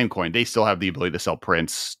sides of the same coin, they still have the ability to sell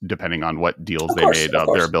prints depending on what deals they made,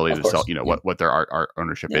 their ability to sell, what their art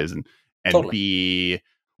ownership is, and totally. B,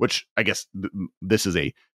 which I guess this is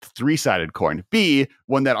a 3-sided coin. B,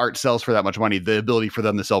 when that art sells for that much money, the ability for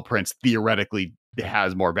them to sell prints theoretically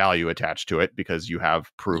has more value attached to it because you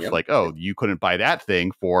have proof you couldn't buy that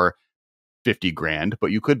thing for $50,000, but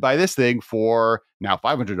you could buy this thing for now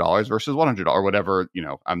 $500 versus $100 or whatever.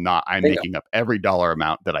 I'm making up every dollar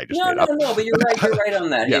amount that I just made up. No, but you're right on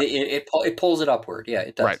that. Yeah. It pulls it upward. Yeah,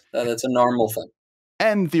 it does. Right. That's a normal thing.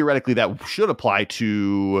 And theoretically, that should apply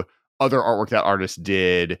to other artwork that artists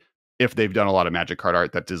did if they've done a lot of Magic card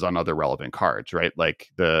art that is on other relevant cards, right? Like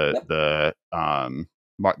the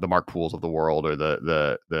Mark Pools of the world, or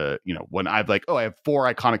the when I've I have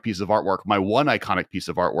 4 iconic pieces of artwork. My one iconic piece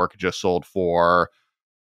of artwork just sold for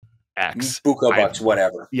X. Buco bucks,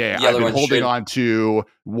 whatever. Yeah, I've been holding on to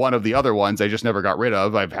one of the other ones I just never got rid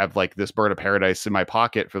of. I've had this Bird of Paradise in my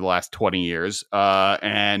pocket for the last 20 years.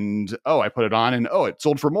 And I put it on and it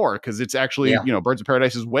sold for more because it's actually, Birds of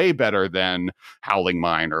Paradise is way better than Howling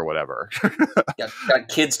Mine or whatever. got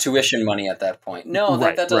kids' tuition money at that point. No,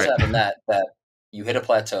 that does happen. That you hit a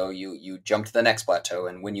plateau, you jump to the next plateau,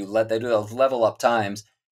 and when they do those level up times,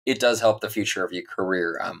 it does help the future of your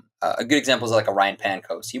career. A good example is a Ryan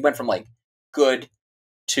Pankos. He went from good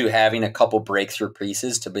to having a couple breakthrough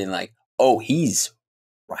pieces to being he's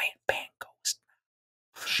Ryan Pankos.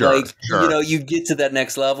 Sure, sure. You get to that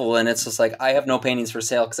next level, and it's just I have no paintings for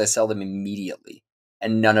sale because I sell them immediately,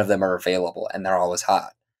 and none of them are available, and they're always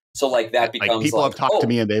hot. So that becomes people have talked to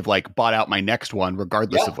me and they've bought out my next one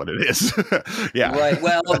regardless of what it is. Yeah. Right.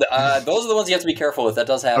 Well, those are the ones you have to be careful with. That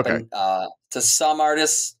does happen to some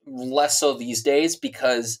artists, less so these days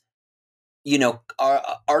because,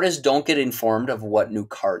 artists don't get informed of what new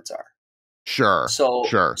cards are. Sure.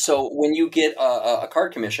 So when you get a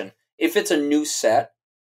card commission, if it's a new set,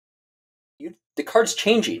 the card's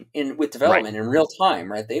changing with development in real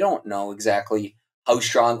time, right? They don't know exactly how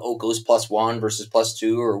strong Oko's +1 versus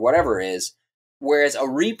 +2 or whatever it is. Whereas a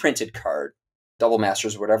reprinted card, Double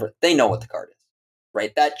Masters or whatever, they know what the card is,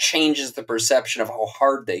 right? That changes the perception of how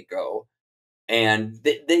hard they go. And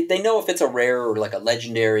they know if it's a rare or a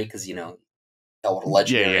legendary, because, know what a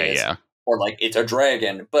legendary is. Or it's a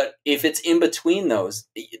dragon. But if it's in between those,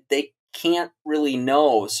 they can't really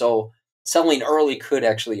know. So selling early could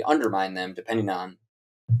actually undermine them depending on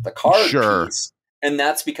the card piece. And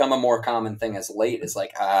that's become a more common thing as late as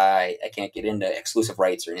I can't get into exclusive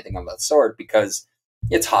rights or anything of that sort because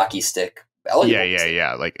it's hockey stick.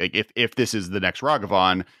 Yeah. If this is the next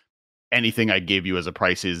Ragavan, anything I gave you as a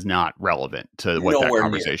price is not relevant to what that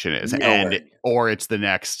conversation is. Or it's the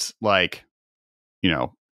next, I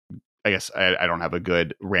guess I don't have a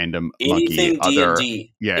good random anything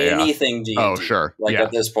monkey. D&D. Anything D&D. Oh, sure.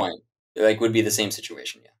 At this point, would be the same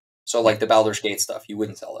situation. Yeah. So the Baldur's Gate stuff, you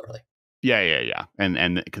wouldn't sell early. Yeah.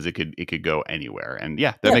 And because it could go anywhere. And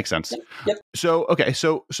that makes sense. Yep. So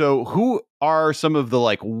who are some of the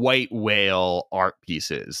white whale art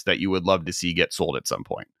pieces that you would love to see get sold at some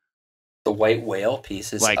point? The white whale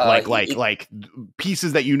pieces, like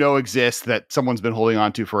pieces that exist that someone's been holding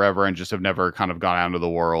on to forever and just have never kind of gone out into the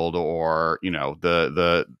world, or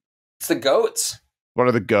it's the goats. What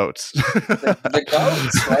are the goats? the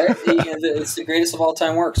goats, right? It's the greatest of all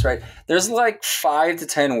time works, right? There's 5 to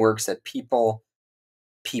 10 works that people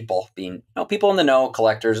being people in the know,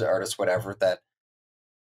 collectors, artists, whatever, that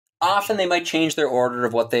often they might change their order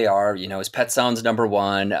of what they are. His Pet Sounds number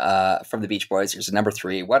 1 from the Beach Boys. Here's a number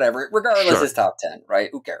 3, whatever. Regardless, his top 10, right?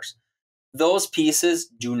 Who cares? Those pieces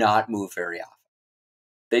do not move very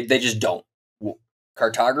often. They just don't.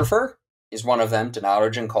 Cartographer is one of them, Donato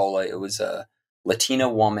Giancola. It was a Latina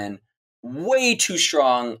woman, way too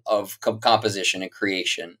strong of composition and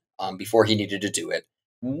creation before he needed to do it.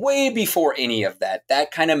 Way before any of that.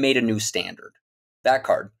 That kind of made a new standard. That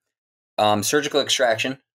card. Surgical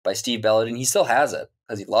Extraction by Steve Belladin. He still has it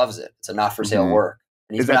because he loves it. It's a not-for-sale work.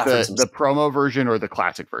 And is that the promo version or the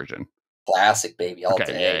classic version? Classic, baby, all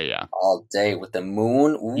day. Yeah. All day with the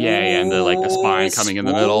moon. Ooh, and the spine coming in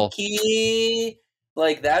the middle.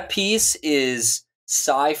 Like, that piece is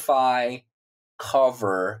sci-fi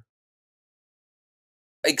cover,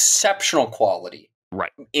 exceptional quality.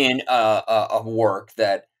 Right. In a work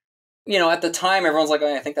that, at the time, everyone's like,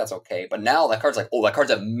 oh, I think that's okay. But now that card's like, oh, that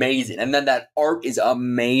card's amazing. And then that art is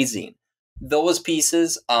amazing. Those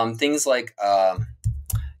pieces, things like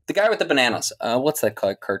the guy with the bananas. What's that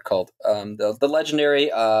card called? The legendary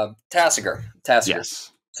Tasigur.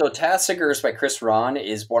 Yes. So Tasigur's by Chris Ron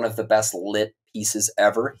is one of the best lit pieces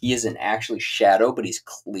ever. He isn't actually shadow, but he's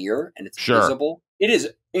clear and it's visible. It is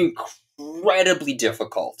incredibly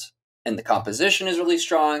difficult. And the composition is really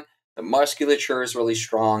strong. The musculature is really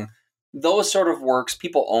strong. Those sort of works,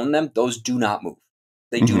 people own them. Those do not move.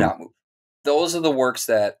 They do not move. Those are the works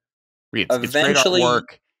that eventually... It's great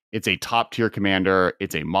artwork. It's a top-tier commander.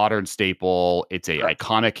 It's a modern staple. It's a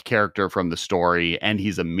iconic character from the story. And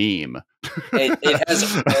he's a meme. It has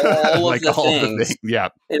all of the things. Yeah.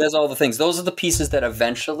 It has all the things. Those are the pieces that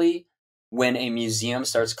eventually, when a museum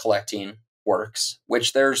starts collecting works,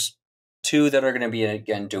 which there's 2 that are going to be,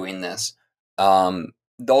 again, doing this,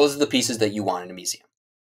 those are the pieces that you want in a museum.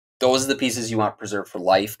 Those are the pieces you want preserved for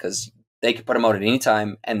life because they can put them out at any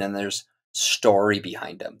time, and then there's story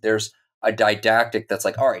behind them. There's a didactic that's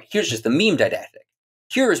like, all right, here's just the meme didactic.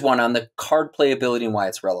 Here's one on the card playability and why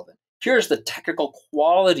it's relevant. Here's the technical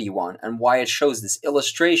quality one and why it shows this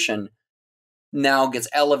illustration now gets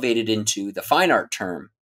elevated into the fine art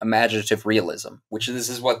term, imaginative realism, which this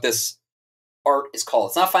is what this art is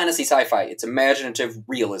called. It's not fantasy sci-fi. It's imaginative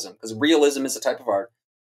realism because realism is a type of art.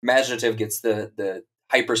 Imaginative gets the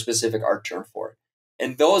hyper-specific art term for it.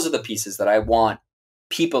 And those are the pieces that I want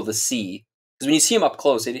people to see. Because when you see them up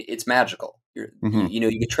close, it's magical.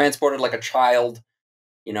 You get transported like a child.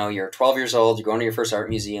 You're 12 years old. You're going to your first art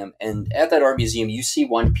museum. And at that art museum, you see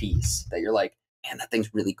one piece that you're like, man, that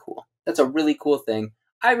thing's really cool. That's a really cool thing.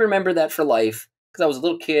 I remember that for life because I was a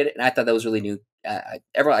little kid and I thought that was really new. I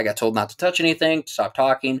got told not to touch anything, to stop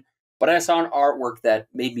talking. But I saw an artwork that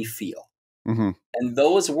made me feel. And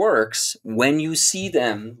those works, when you see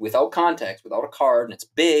them without context, without a card, and it's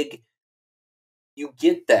big, you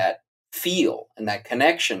get that feel and that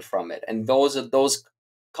connection from it. And those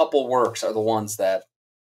couple works are the ones that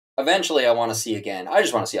eventually I want to see again. I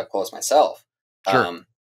just want to see up close myself. Sure.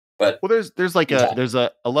 But there's like there's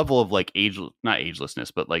a level of like not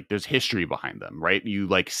agelessness, but like there's history behind them, right? You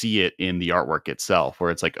like see it in the artwork itself where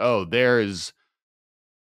it's like, oh, there's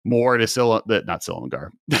more to not Silumgar.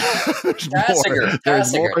 There's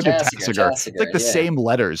more to Tasigur. It's like the same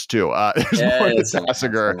letters too. There's more to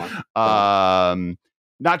Tasigur.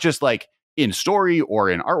 Not just like in story or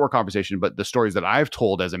in artwork conversation, but the stories that I've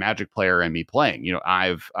told as a Magic player and me playing.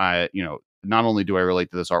 Not only do I relate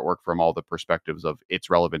to this artwork from all the perspectives of its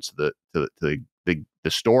relevance to the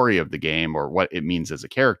story of the game or what it means as a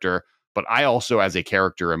character, but I also, as a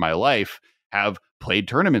character in my life, have played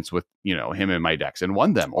tournaments with him in my decks and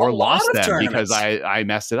won them or lost them because I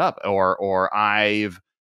messed it up or I've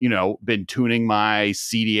been tuning my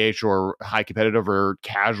CDH or high competitive or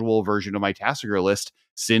casual version of my Tasigur list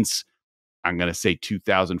since I'm going to say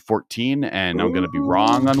 2014, and I'm going to be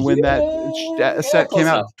wrong on when that set came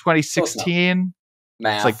out. 2016.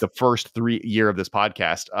 It's like the first 3 year of this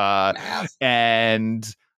podcast.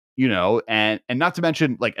 And not to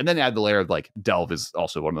mention like, and then add the layer of like Delve is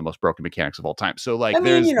also one of the most broken mechanics of all time. So like,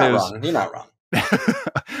 you're not wrong.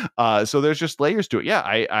 So there's just layers to it. Yeah.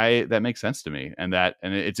 I that makes sense to me. And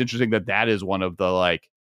it's interesting that is one of the like,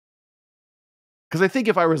 because I think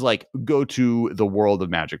if I was like, go to the world of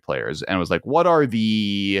Magic players and was like, what are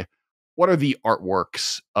the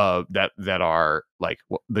artworks that are like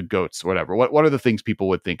the goats, whatever, what are the things people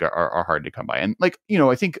would think are hard to come by? And like,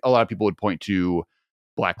 I think a lot of people would point to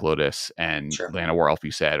Black Lotus and Land of War Elf,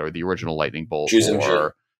 you said, or the original Lightning Bolt,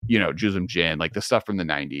 or Juzum Jin, like the stuff from the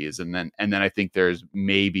 90s. And then I think there's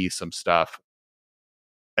maybe some stuff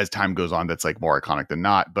as time goes on that's like more iconic than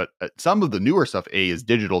not, but some of the newer stuff, A, is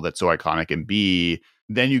digital that's so iconic, and B,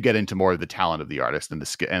 then you get into more of the talent of the artist and the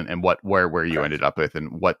skill and where you ended up with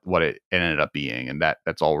and what it ended up being, and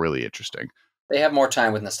that's all really interesting. They have more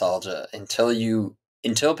time with nostalgia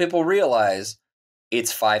until people realize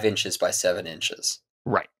it's 5 inches by 7 inches.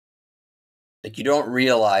 Right. Like, you don't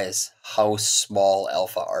realize how small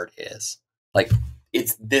alpha art is. Like,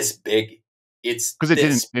 it's this big. It's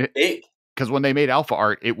big. Because when they made alpha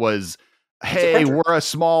art, it was, hey, we're a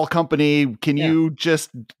small company. Can you just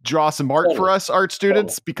draw some art for us, art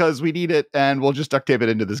students? Because we need it, and we'll just duct tape it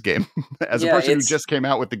into this game. As a person who just came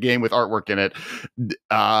out with the game with artwork in it,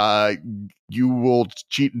 you will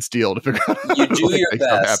cheat and steal to figure out. You do your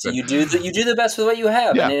best. You do the best with what you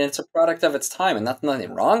have, and it's a product of its time, and that's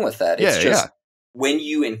nothing wrong with that. It's just when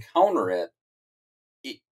you encounter it,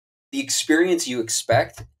 the experience you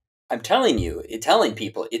expect. I'm telling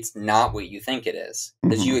people, it's not what you think it is.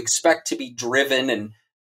 Because you expect to be driven and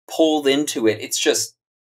pulled into it. It's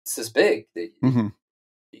this big.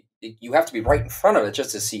 You have to be right in front of it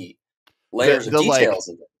just to see layers of details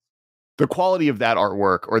of it. The quality of that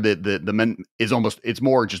artwork, or the is almost, it's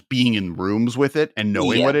more just being in rooms with it and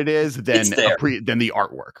knowing what it is than the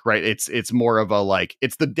artwork, right? It's more of a,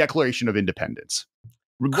 it's the Declaration of Independence.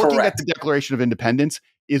 Looking at the Declaration of Independence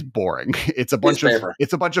is boring. It's a bunch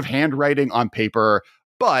of handwriting on paper,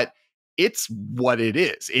 but it's what it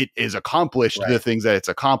is. It is accomplished the things that it's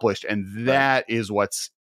accomplished, and that is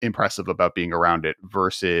what's impressive about being around it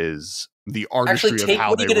versus the artistry of how they wrote.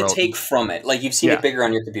 What are you going to take from it? Like, you've seen it bigger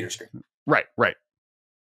on your computer screen, right?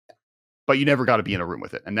 But you never got to be in a room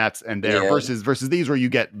with it, and versus these where you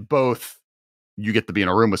get both. You get to be in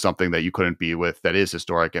a room with something that you couldn't be with that is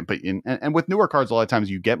historic, and with newer cards, a lot of times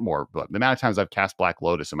you get more. But the amount of times I've cast Black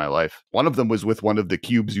Lotus in my life, one of them was with one of the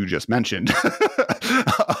cubes you just mentioned,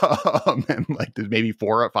 and there's maybe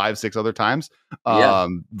 4 or 5, 6 other times,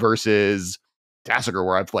 versus Tassiger,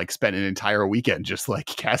 where I've spent an entire weekend just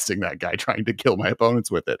casting that guy, trying to kill my opponents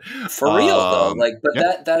with it. For real though,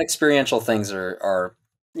 that experiential things are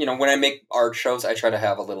when I make art shows, I try to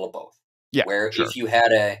have a little of both. Yeah, if you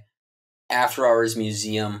had a after hours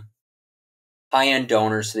museum, high-end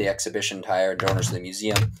donors to the exhibition, high-end donors to the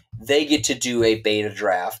museum, they get to do a beta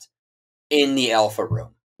draft in the alpha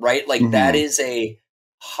room, right? That is a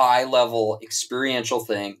high-level experiential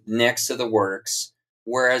thing next to the works,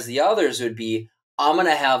 whereas the others would be, I'm going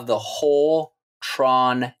to have the whole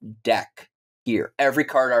Tron deck here, every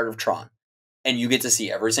card art of Tron, and you get to see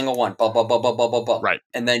every single one, blah, blah, blah, blah, blah, blah, blah. Right.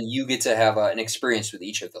 And then you get to have an experience with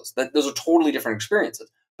each of those. Those are totally different experiences.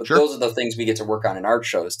 But those are the things we get to work on in art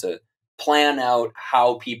shows, to plan out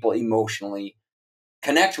how people emotionally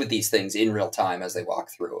connect with these things in real time as they walk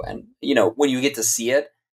through. And, when you get to see it,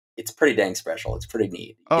 it's pretty dang special. It's pretty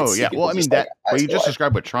neat. Oh, yeah. Well, I mean, what you just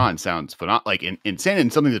described with Tron sounds phenomenal, insane,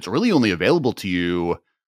 and something that's really only available to you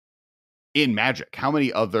in Magic. How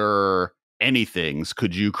many other anythings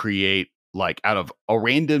could you create, out of a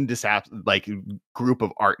random group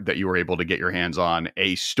of art that you were able to get your hands on,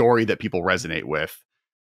 a story that people resonate with?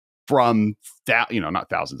 From not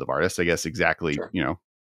thousands of artists, I guess exactly,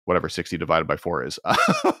 whatever 60 divided by 4 is. a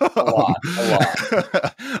lot.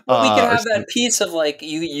 Well, we could have that piece of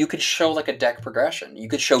you could show a deck progression. You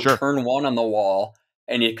could show turn 1 on the wall,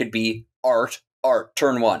 and it could be art,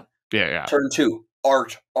 turn 1. Yeah. Turn 2,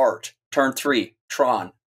 art, turn 3,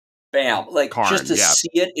 Tron, bam. Karn, just to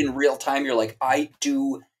see it in real time, you're like, I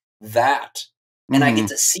do that. And I get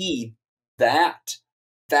to see that.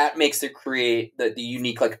 That makes it create the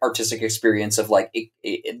unique artistic experience of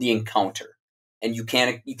the encounter, and you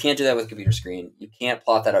can't do that with a computer screen. You can't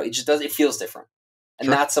plot that out. It just does. It feels different, and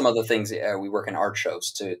that's some of the things we work in art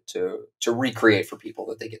shows to recreate for people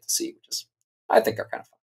that they get to see, which is, I think, are kind of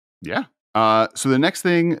fun. Yeah. So the next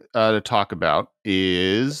thing to talk about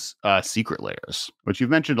is secret layers, which you've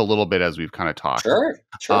mentioned a little bit as we've kind of talked. Sure.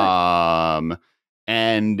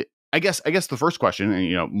 And I guess the first question,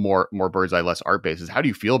 and more bird's eye, less art base, is how do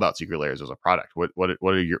you feel about secret layers as a product?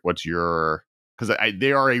 What's your because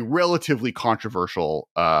they are a relatively controversial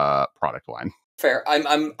product line. Fair.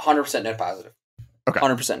 I'm 100% net positive. Okay.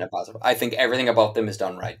 100% net positive. I think everything about them is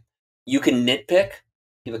done right. You can nitpick.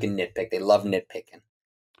 People can nitpick. They love nitpicking.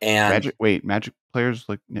 And Magic players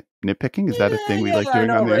like nitpicking? Is that a thing we like doing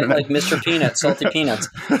on the internet? Like Mr. Peanut, Salty Peanuts.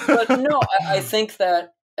 But no, I think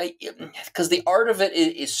that because the art of it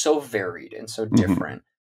is so varied and so different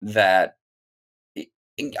that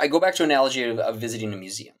I go back to an analogy of visiting a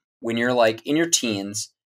museum. When you're in your teens,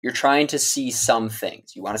 you're trying to see some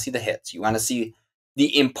things. You want to see the hits. You want to see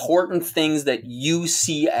the important things that you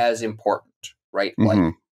see as important, right?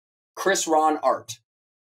 Like Chris Ron art.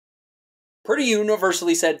 Pretty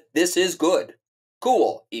universally said, this is good.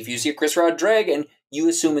 Cool. If you see a Chris Ron dragon, you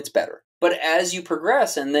assume it's better. But as you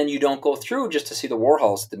progress and then you don't go through just to see the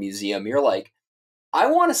Warhols at the museum, you're like, I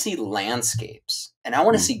want to see landscapes and I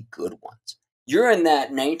want to see good ones. You're in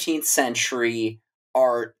that 19th century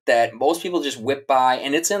art that most people just whip by,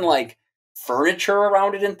 and it's in furniture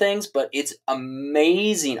around it and things, but it's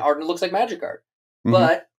amazing art. And it looks like magic art. Mm-hmm.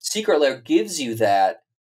 But Secret Lair gives you that.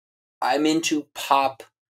 I'm into pop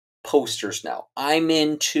posters now. I'm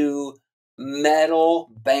into metal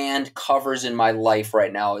band covers in my life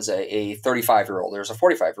right now as a 35-year-old. There's a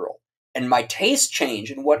 45-year-old. And my tastes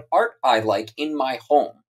change in what art I like in my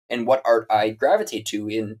home and what art I gravitate to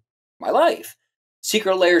in my life.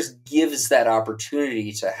 Secret Lairs gives that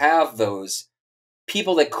opportunity to have those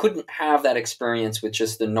people that couldn't have that experience with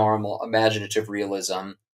just the normal imaginative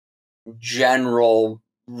realism, general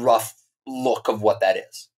rough look of what that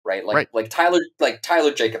is, right? Like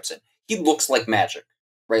Tyler Jacobson. He looks like magic,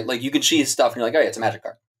 right? Like you can see his stuff and you're like, oh yeah, it's a magic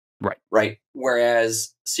card. Right.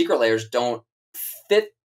 Whereas Secret Lairs don't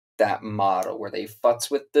fit that model where they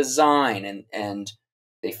futz with design and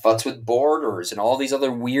they futz with borders and all these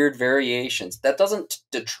other weird variations. That doesn't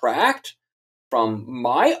detract from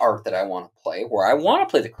my art that I want to play, where I want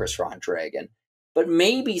to play the Chris Ron Dragon. But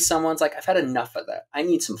maybe someone's like, I've had enough of that. I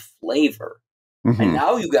need some flavor. Mm-hmm. And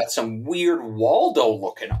now you got some weird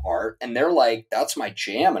Waldo-looking art, and they're like, that's my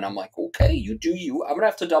jam. And I'm like, okay, you do you. I'm going to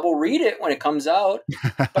have to double read it when it comes out.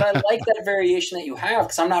 But I like that variation that you have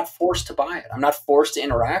because I'm not forced to buy it. I'm not forced to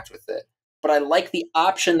interact with it. But I like the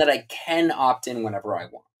option that I can opt in whenever I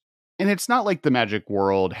want. And it's not like the Magic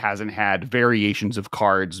world hasn't had variations of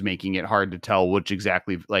cards making it hard to tell which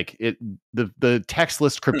exactly, like it. The text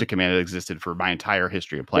list cryptic command existed for my entire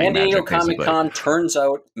history of playing Magic. San Diego Comic-Con turns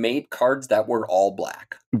out made cards that were all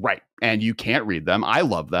black. Right. And you can't read them. I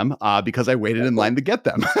love them because I waited in line to get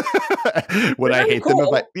them. When I hate them,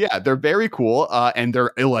 they're very cool and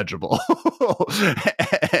they're illegible.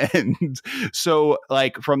 And so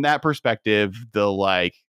like from that perspective,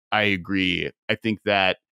 I agree. I think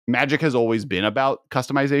that Magic has always been about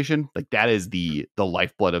customization. Like that is the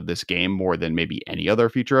lifeblood of this game more than maybe any other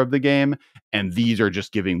feature of the game. And these are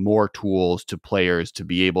just giving more tools to players to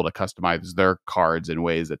be able to customize their cards in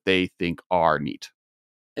ways that they think are neat.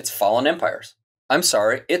 It's Fallen Empires. I'm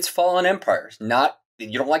sorry. It's Fallen Empires. Not,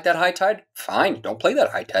 you don't like that High Tide? Fine. Don't play that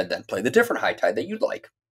High Tide then. Play the different High Tide that you'd like.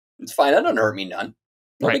 It's fine. That doesn't hurt me none.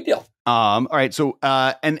 No big deal. All right. So,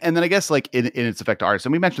 and then I guess like in its effect to artists,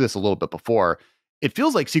 and we mentioned this a little bit before, it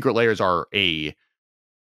feels like Secret Lairs are a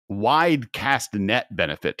wide cast net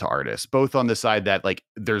benefit to artists, both on the side that like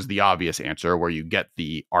there's the obvious answer where you get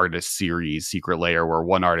the artist series Secret Lair where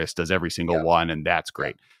one artist does every single one, and that's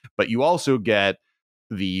great. But you also get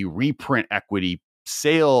the reprint equity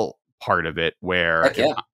sale part of it where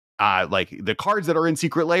like the cards that are in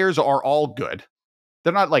Secret Lairs are all good.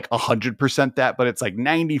 They're not like 100% that, but it's like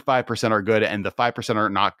 95% are good. And the 5% are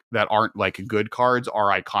not, that aren't like good cards are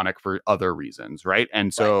iconic for other reasons. Right.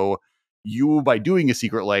 And so you, by doing a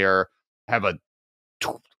Secret Lair, have a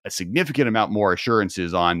significant amount more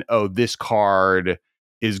assurances on, oh, this card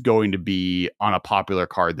is going to be on a popular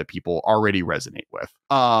card that people already resonate with.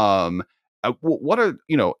 What are,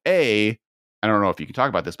 I don't know if you can talk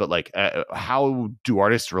about this, but like, how do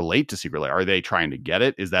artists relate to Secret Lair? Are they trying to get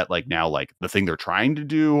it? Is that like now like the thing they're trying to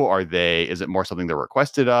do? Is it more something they're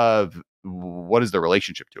requested of? What is the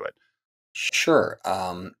relationship to it? Sure.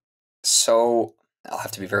 So I'll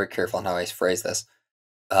have to be very careful on how I phrase this.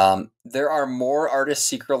 There are more artist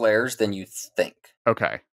Secret Lairs than you think.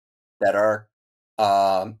 Okay. That are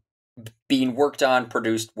being worked on,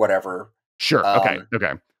 produced, whatever. Sure. Okay.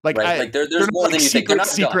 Like, right? There's more than you think. They're not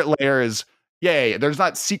Secret Lairs. Yeah. There's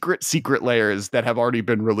not secret Lairs that have already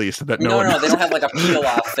been released. That no, they don't have like a peel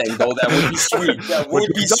off thing though. That would be sweet. That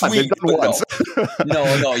would be sweet.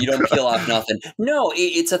 No, you don't peel off nothing. No,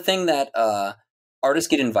 it's a thing that artists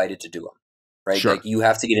get invited to do them, right? Sure. Like you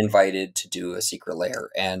have to get invited to do a Secret Lair,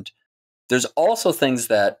 and there's also things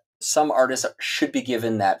that some artists should be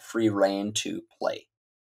given that free reign to play.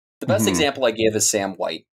 The best example I give is Sam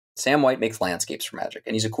White. Sam White makes landscapes for Magic,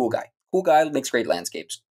 and he's a cool guy. Cool guy, makes great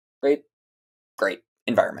landscapes. Great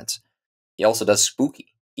environments. He also does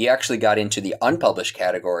spooky. He actually got into the unpublished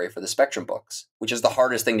category for the Spectrum books, which is the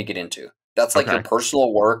hardest thing to get into. That's like your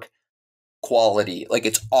personal work quality. Like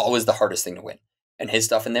it's always the hardest thing to win. And his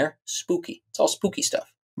stuff in there, spooky. It's all spooky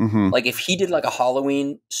stuff. Mm-hmm. Like if he did like a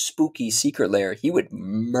Halloween spooky Secret Lair, he would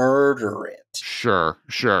murder it. Sure.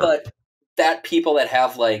 But that people that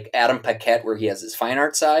have like Adam Paquette where he has his fine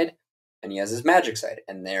art side and he has his magic side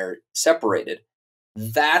and they're separated.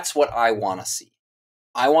 That's what I want to see.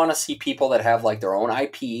 I want to see people that have like their own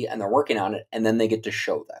IP and they're working on it and then they get to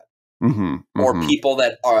show that. Or people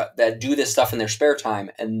that do this stuff in their spare time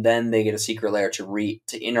and then they get a Secret Lair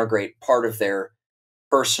to integrate part of their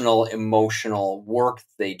personal emotional work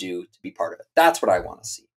they do to be part of it. That's what I want to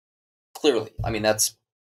see. Clearly. I mean, that's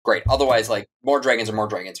great. Otherwise, like more dragons are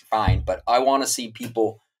fine, but I want to see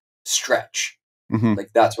people stretch.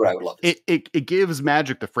 Like that's what I would love to see. It gives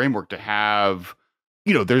Magic the framework to have,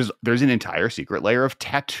 there's an entire secret layer of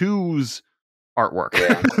tattoos artwork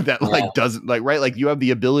that doesn't right. Like you have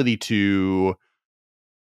the ability to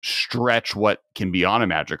stretch what can be on a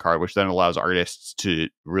Magic card, which then allows artists to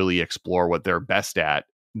really explore what they're best at.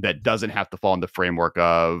 That doesn't have to fall in the framework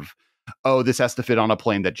of, oh, this has to fit on a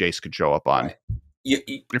plane that Jace could show up on. Right.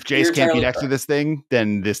 If Jace can't be next to this thing,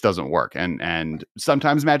 then this doesn't work. And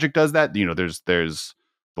sometimes Magic does that. There's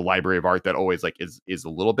the library of art that always is a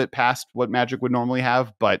little bit past what Magic would normally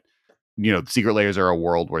have, but secret layers are a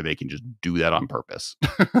world where they can just do that on purpose.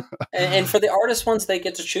 and for the artist ones, they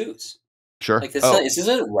get to choose. Sure. Like this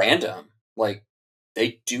isn't random. Like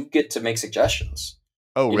they do get to make suggestions.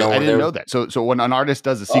 Oh, really? I didn't know that. So when an artist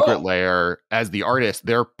does a secret layer, as the artist,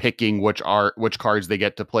 they're picking which cards they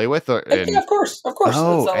get to play with. Yeah, of course. Oh, it's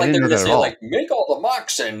not like they're going to say like make all the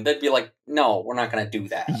mocks, and they'd be like, no, we're not going to do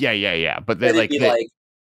that. Yeah. But they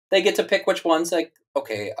get to pick which ones. Like,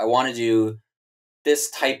 okay, I want to do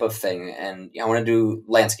this type of thing, and I want to do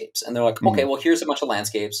landscapes, and they're like, okay, well, here's a bunch of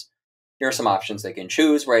landscapes. Here are some options they can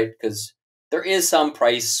choose, right? Because there is some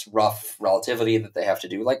price rough relativity that they have to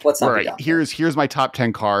do. Like, let's not be dumb. Here's my top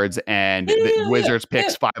 10 cards, and Wizards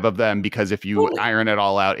picks 5 of them because if you iron it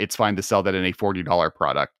all out, it's fine to sell that in a $40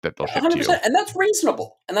 product that they'll ship to you. And that's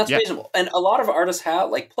reasonable. And a lot of artists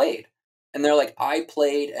have played, and they're like, I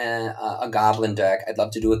played a goblin deck. I'd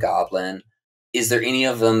love to do a goblin. Is there any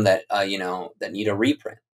of them that that need a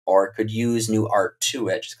reprint or could use new art to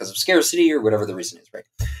it just because of scarcity or whatever the reason is, right?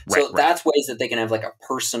 So that's ways that they can have like a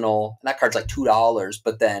personal, and that card's like $2,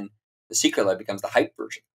 but then the secret layer becomes the hype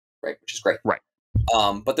version, right? Which is great. Right.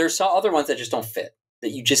 But there's some other ones that just don't fit, that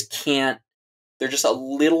you just can't, they're just a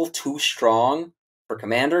little too strong for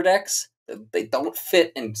commander decks. They don't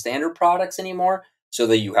fit in standard products anymore. So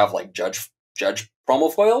that you have like judge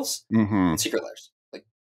promo foils and secret layers.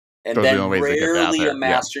 And those then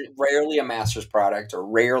rarely a master's product, or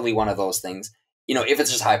rarely one of those things. If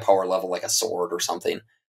it's just high power level, like a sword or something.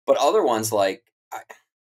 But other ones like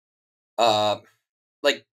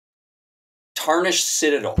Tarnished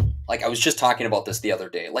Citadel. Like I was just talking about this the other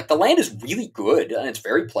day. Like the land is really good and it's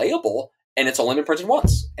very playable, and it's only been printed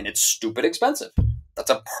once, and it's stupid expensive.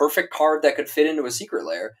 That's a perfect card that could fit into a secret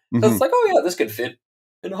layer. So it's like, oh yeah, this could fit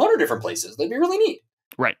in 100 different places. That'd be really neat.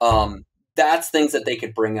 Right. That's things that they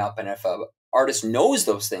could bring up, and if an artist knows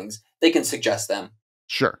those things, they can suggest them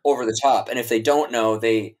over the top. And if they don't know,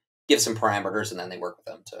 they give some parameters, and then they work with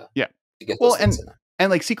them to get those things in there. And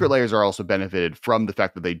like secret layers are also benefited from the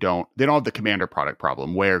fact that they don't have the commander product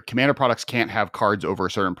problem, where commander products can't have cards over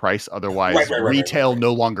a certain price, otherwise retail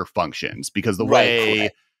no longer functions, because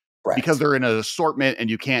because they're in an assortment, and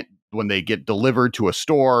you can't, when they get delivered to a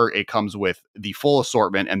store, it comes with the full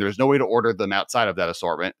assortment, and there's no way to order them outside of that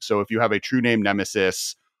assortment. So if you have a True Name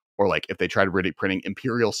Nemesis, or like if they try to printing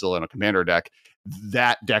Imperial Seal in a commander deck,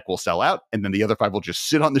 that deck will sell out, and then the other 5 will just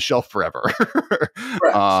sit on the shelf forever.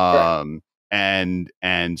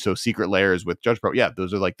 And so secret layers with Judge Pro,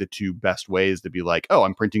 those are like the 2 best ways to be like, oh,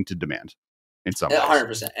 I'm printing to demand in some ways.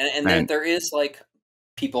 100%. And then there is like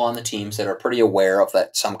people on the teams that are pretty aware of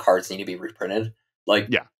that some cards need to be reprinted. Like,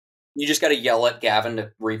 you just got to yell at Gavin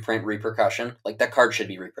to reprint Repercussion. Like that card should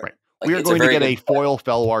be reprinted. Like, we are going to get a foil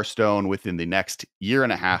Felwar Stone within the next year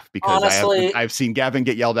and a half, because honestly, I've seen Gavin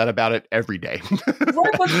get yelled at about it every day.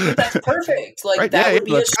 But that's perfect. Like that would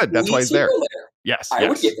be that's good. That's why he's there. Layer. Yes, I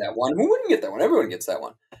would get that one. Who wouldn't get that one? Everyone gets that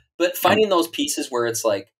one. But finding those pieces where it's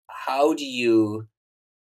like, how do you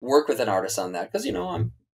work with an artist on that? Because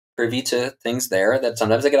I'm privy to things there that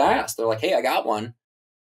sometimes I get asked. They're like, hey, I got one.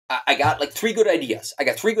 I got like 3 good ideas. I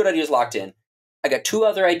got 3 good ideas locked in. I got 2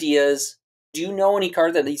 other ideas. Do you know any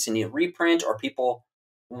card that needs to need a reprint, or people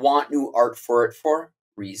want new art for it for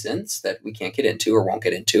reasons that we can't get into or won't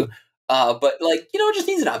get into? But like, it just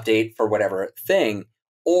needs an update for whatever thing.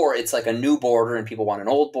 Or it's like a new border and people want an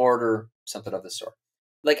old border, something of the sort.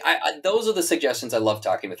 Like those are the suggestions I love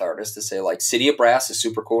talking with artists, to say like City of Brass is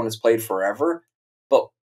super cool and it's played forever. But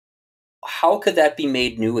how could that be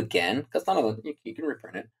made new again? Because none of them, you can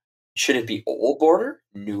reprint it. Should it be old border,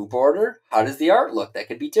 new border? How does the art look? That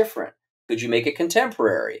could be different. Could you make it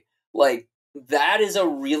contemporary? Like, that is a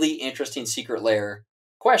really interesting secret layer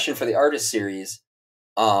question for the artist series,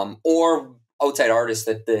 or outside artists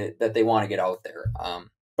that they want to get out there.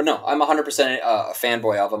 But no, I'm 100% a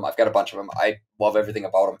fanboy of them. I've got a bunch of them. I love everything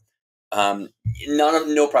about them.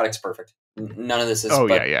 No product's perfect. None of this is. Oh,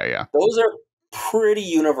 yeah. Those are pretty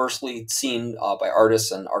universally seen by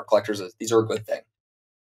artists and art collectors as these are a good thing.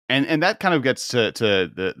 And that kind of gets to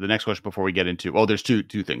the next question before we get into, there's two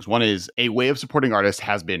things. One is, a way of supporting artists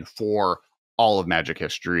has been for all of Magic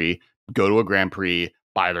history, go to a Grand Prix,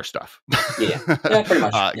 buy their stuff. Yeah, pretty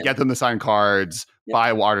much. Get them to sign cards,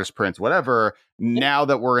 buy artist prints, whatever. Now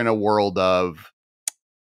that we're in a world of,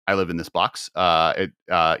 I live in this box, the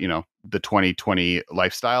 2020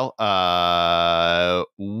 lifestyle.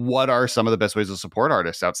 What are some of the best ways to support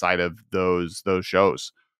artists outside of those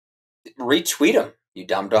shows? Retweet them, you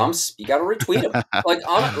dum-dums. You got to retweet them.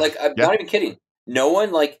 I'm not even kidding. No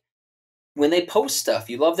one, when they post stuff,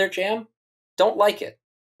 you love their jam, don't like it.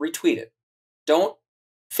 Retweet it. Don't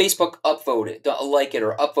Facebook upvote it. Don't like it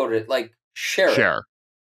or upvote it. Share it.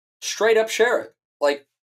 Straight up share it.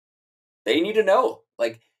 They need to know.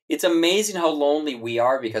 It's amazing how lonely we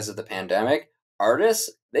are because of the pandemic. Artists,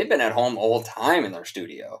 they've been at home all the time in their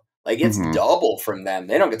studio. It's double from them.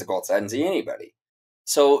 They don't get to go outside and see anybody.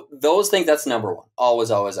 So those things, that's number one. Always,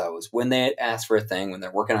 always, always. When they ask for a thing, when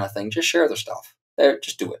they're working on a thing, just share their stuff.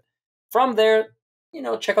 Just do it. From there,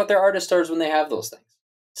 check out their artist stores when they have those things.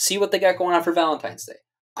 See what they got going on for Valentine's Day.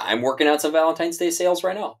 I'm working on some Valentine's Day sales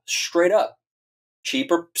right now. Straight up.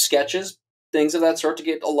 Cheaper sketches, things of that sort to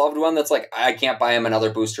get a loved one that's I can't buy him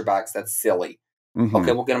another booster box. That's silly. Mm-hmm.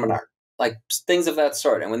 Okay, we'll get him an art. Things of that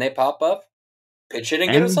sort. And when they pop up, pitch it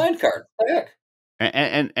and get a signed card. What the heck?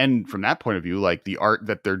 And from that point of view, the art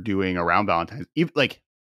that they're doing around Valentine's,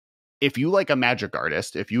 if you like a Magic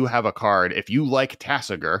artist, if you have a card, if you like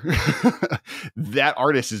Tassiger, that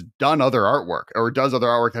artist has done other artwork or does other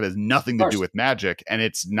artwork that has nothing to do with Magic. And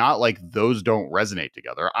it's not like those don't resonate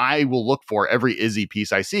together. I will look for every Izzy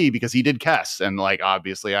piece I see because he did Kess. And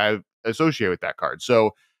obviously I associate with that card.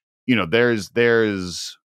 So, there's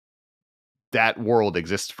that world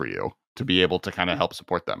exists for you to be able to kind of help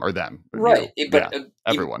support them or them. Right.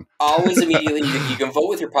 Everyone. Always immediately, you can vote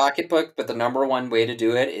with your pocketbook, but the number one way to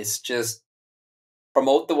do it is just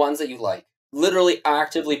promote the ones that you like. Literally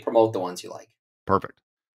actively promote the ones you like. Perfect.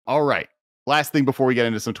 All right. Last thing before we get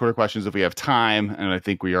into some Twitter questions, if we have time, and I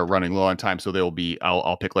think we are running low on time, so they'll be,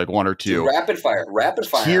 I'll pick one or two. Rapid fire.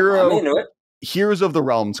 I'm into it. Heroes of the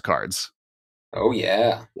Realms cards. Oh,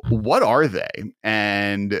 yeah. What are they?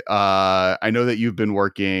 And I know that you've been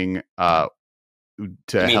working to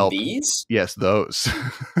help. These? Yes, those.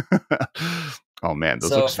 Oh man,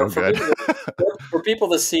 those look so good. For people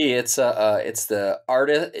to see, it's the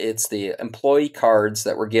artist, it's the employee cards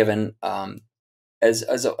that were given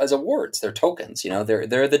as awards. They're tokens. They're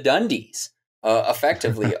the Dundies,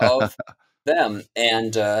 effectively of them.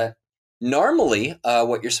 And normally,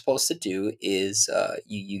 what you're supposed to do is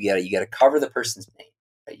you got to cover the person's name.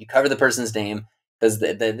 Right? You cover the person's name because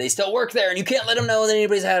they still work there, and you can't let them know that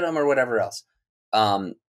anybody's had them or whatever else.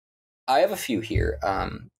 I have a few here.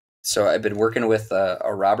 So I've been working with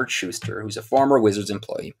a Robert Schuster, who's a former Wizards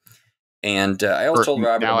employee, and I always told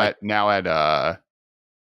Robert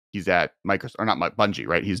he's at Microsoft or not Bungie,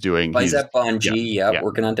 right? He's at Bungie,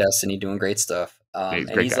 working on Destiny, doing great stuff. And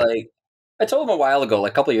he's guy. I told him a while ago,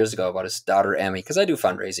 a couple of years ago, about his daughter Emmy, because I do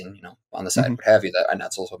fundraising, on the side, what have you. That and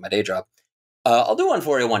that's also my day job. I'll do one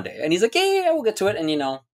for you one day, and he's like, yeah, we'll get to it,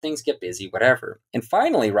 and things get busy, whatever. And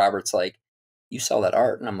finally, Robert's like, you sell that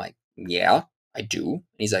art, and I'm like, yeah, I do. And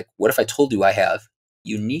he's like, what if I told you I have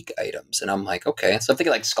unique items? And I'm like, okay. So I'm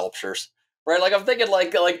thinking sculptures, right? I'm thinking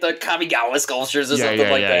like the Kamigawa sculptures or something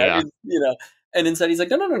that. Yeah. And instead he's like,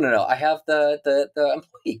 no. I have the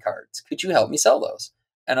employee cards. Could you help me sell those?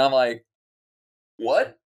 And I'm like,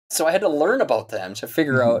 what? So I had to learn about them to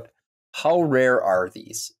figure out how rare are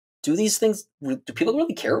these? Do people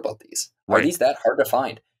really care about these? Right. Are these that hard to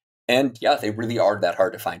find? And yeah, they really are that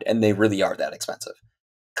hard to find, and they really are that expensive.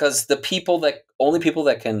 Because the only people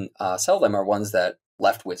that can sell them are ones that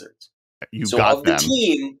left Wizards. The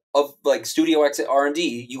team of Studio X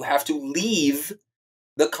R&D, you have to leave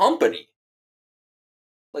the company.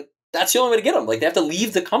 That's the only way to get them. They have to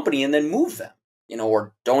leave the company and then move them,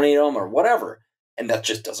 or donate them or whatever. And that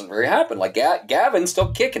just doesn't really happen. Gavin's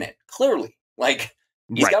still kicking it, clearly.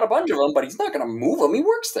 He's got a bunch of them, but he's not going to move them. He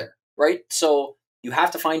works there, right? So you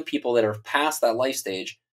have to find people that are past that life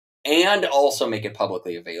stage and also make it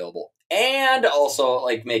publicly available. And also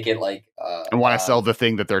make it and want to sell the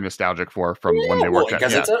thing that they're nostalgic for from when they worked at.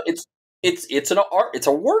 Because it's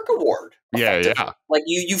a work award. Yeah.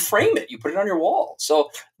 You frame it, you put it on your wall.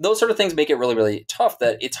 So those sort of things make it really, really tough.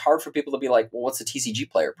 That it's hard for people to be like, well, what's the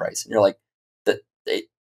TCG player price? And you're like,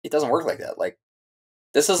 it doesn't work like that.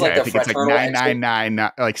 This is the fraternal. It's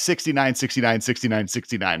 999, 69, 69, 69,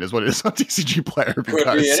 69 is what it is on TCG player. Could be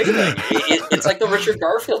anything. It's like the Richard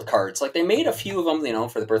Garfield cards. They made a few of them,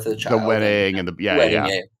 for the birth of the child, the wedding, and the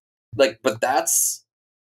wedding. But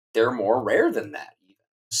they're more rare than that.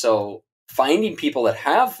 So finding people that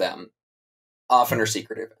have them often are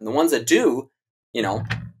secretive, and the ones that do,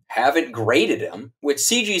 haven't graded them. With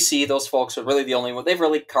CGC, those folks are really the only one. They've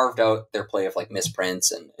really carved out their play of like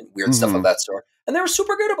misprints and weird stuff of that sort. And they were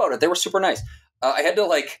super good about it. They were super nice. I had to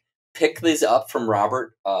like pick these up from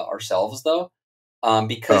Robert ourselves though,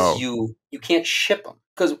 because you can't ship them.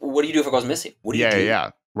 Because what do you do if it goes missing? What do you do?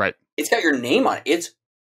 Yeah, right. It's got your name on it.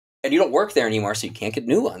 And you don't work there anymore, so you can't get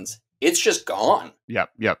new ones. It's just gone.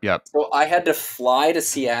 Yep. So I had to fly to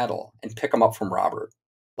Seattle and pick them up from Robert.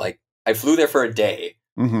 Like, I flew there for a day.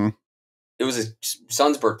 Mm-hmm. It was his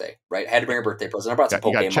son's birthday, right? I had to bring a birthday present. I brought some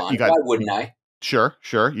Pokemon. Why wouldn't I? Sure.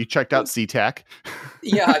 You checked out SeaTac.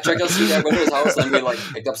 Yeah, I checked out SeaTac, went to his house, and we like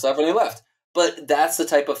picked up stuff and he left. But that's the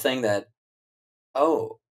type of thing that,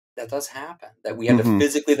 that does happen. That we had to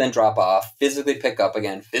physically then drop off, physically pick up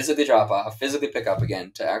again, physically drop off, physically pick up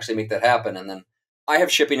again to actually make that happen. And then I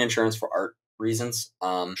have shipping insurance for art reasons.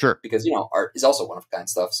 Sure. Because, art is also one of a kind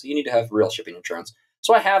stuff. So you need to have real shipping insurance.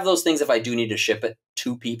 So I have those things if I do need to ship it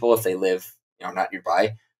to people if they live, not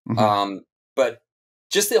nearby. But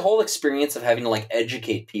just the whole experience of having to like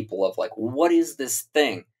educate people of like, what is this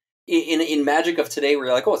thing? In Magic of today, where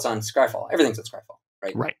you're like, it's on Scryfall. Everything's on Scryfall,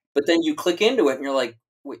 right? Right. But then you click into it and you're like,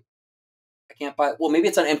 wait, I can't buy it. Well, maybe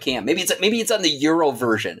it's on MKM. Maybe it's on the Euro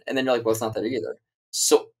version. And then you're like, well, it's not there either.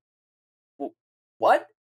 So what?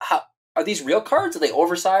 How are these real cards? Are they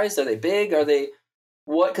oversized? Are they big? Are they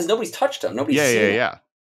what? Because nobody's touched them. Nobody's seen them. Yeah.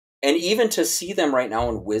 And even to see them right now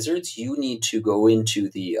in Wizards, you need to go into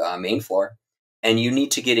the main floor, and you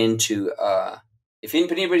need to get into. If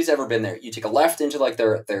anybody's ever been there, you take a left into like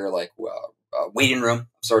their like waiting room of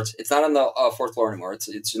sorts. It's not on the fourth floor anymore.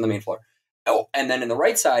 It's in the main floor. Oh, and then in the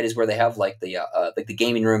right side is where they have like the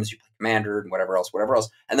gaming rooms. You play Commander and whatever else,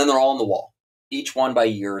 and then they're all on the wall. Each one by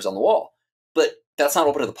year is on the wall, but that's not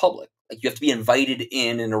open to the public. Like you have to be invited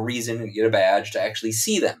in a reason and get a badge to actually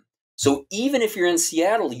see them. So even if you're in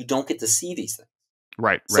Seattle, you don't get to see these things.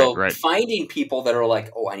 Right. Finding people that are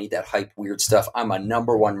like, I need that hype weird stuff. I'm a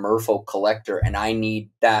number one Merfolk collector and I need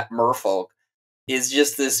that Merfolk is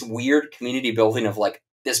just this weird community building of like,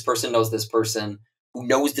 this person knows this person who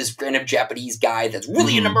knows this random Japanese guy that's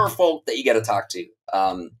really into Merfolk that you got to talk to.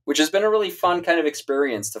 Which has been a really fun kind of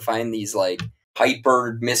experience to find these like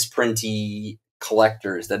hyper misprinty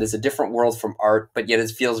collectors that is a different world from art, but yet it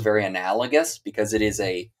feels very analogous because it is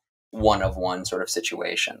a one-of-one sort of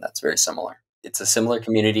situation that's very similar. It's a similar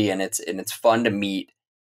community, and it's fun to meet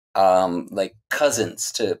like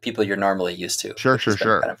cousins to people you're normally used to. Sure.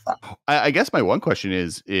 Kind of fun. I guess my one question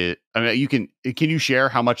is, can you share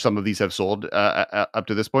how much some of these have sold up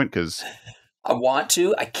to this point? Because I want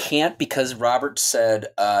to. I can't because Robert said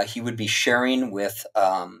he would be sharing with.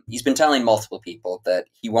 He's been telling multiple people that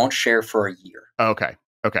he won't share for a year.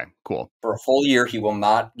 Okay, cool. For a full year, he will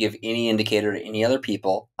not give any indicator to any other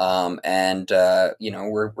people. We're going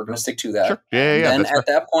to stick to that. Sure. Yeah. And then at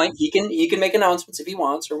that point, he can make announcements if he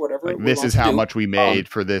wants or whatever. Like, this is how much we made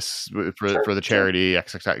for this for the charity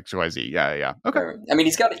XYZ. Yeah. Okay. I mean,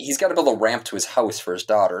 he's got to build a ramp to his house for his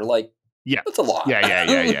daughter. Like, that's a lot. Yeah.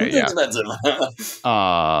 It's expensive.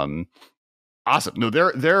 Awesome. No,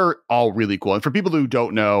 they're all really cool. And for people who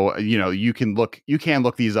don't know, you can look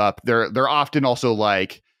these up. They're often also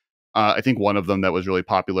like, I think one of them that was really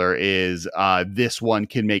popular is this one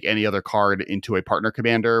can make any other card into a partner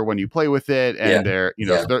commander when you play with it. And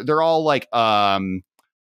they're all like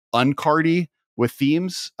uncardy with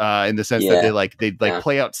themes in the sense that they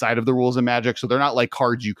play outside of the rules of Magic. So they're not like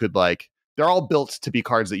cards you could like, they're all built to be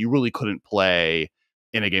cards that you really couldn't play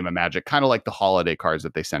in a game of Magic, kind of like the holiday cards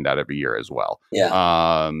that they send out every year as well.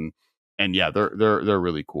 Yeah. They're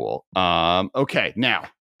really cool. Okay, now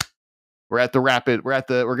I'm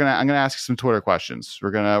gonna ask some Twitter questions.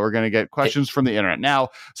 We're gonna get questions from the internet. Now,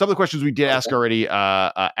 some of the questions we did ask already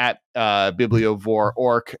at Bibliovore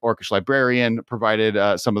Orcish Librarian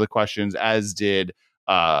provided some of the questions, as did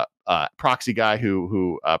Proxy Guy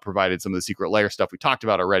who provided some of the secret layer stuff we talked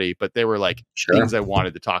about already, but they were like things I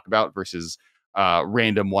wanted to talk about versus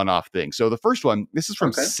random one-off thing. So the first one, this is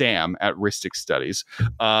from Sam at Ristic Studies.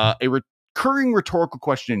 A recurring rhetorical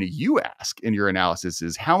question you ask in your analysis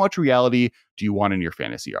is, how much reality do you want in your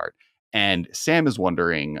fantasy art? And Sam is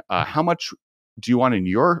wondering, how much do you want in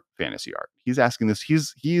your fantasy art? He's asking this.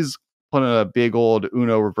 He's putting a big old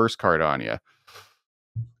Uno reverse card on you.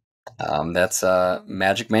 That's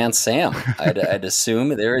Magic Man Sam. I'd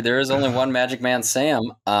assume there is only one Magic Man Sam.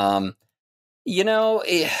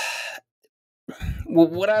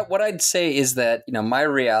 What I'd say is that my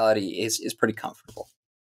reality is pretty comfortable,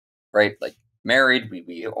 right? Like married,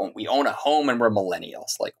 we own a home, and we're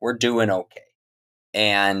millennials. Like we're doing okay.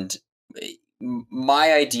 And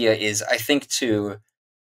my idea is, I think to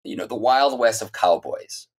the Wild West of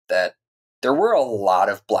cowboys, that there were a lot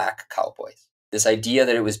of black cowboys. This idea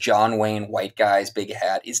that it was John Wayne, white guys, big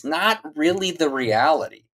hat, is not really the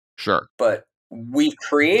reality. Sure. But we've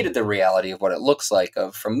created the reality of what it looks like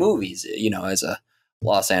from movies. As a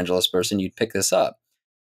Los Angeles person, you'd pick this up.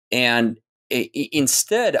 And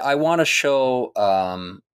instead, I want to show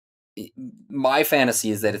my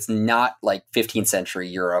fantasy is that it's not like 15th century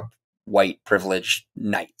Europe, white privileged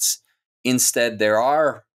knights. Instead, there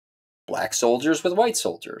are black soldiers with white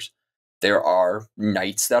soldiers. There are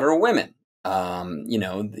knights that are women,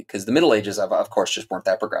 because the Middle Ages, of course, just weren't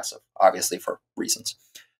that progressive, obviously for reasons.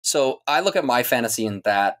 So I look at my fantasy in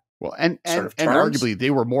that. Well, and arguably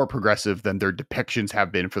they were more progressive than their depictions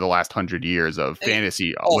have been for the last 100 years of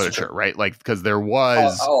fantasy literature, true. Right? Like, because there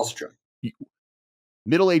was also true.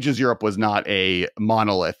 Middle Ages Europe was not a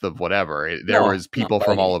monolith of whatever. There was people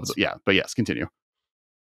from all of the, but yes, continue.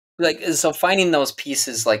 Like, so finding those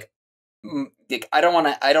pieces, like I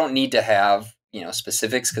don't need to have,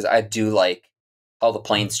 specifics, because I do like how the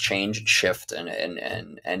planes change and shift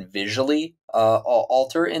and visually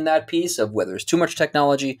alter in that piece of whether there's too much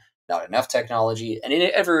technology, not enough technology, and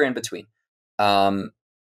everywhere in between. To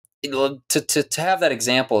have that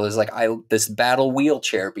example is like this battle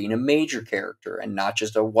wheelchair being a major character and not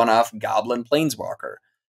just a one-off goblin planeswalker.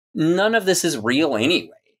 None of this is real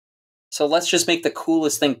anyway. So let's just make the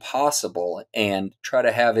coolest thing possible and try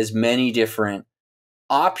to have as many different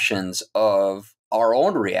options of our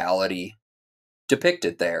own reality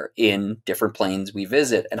depicted there in different planes we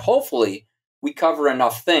visit. And hopefully we cover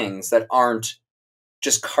enough things that aren't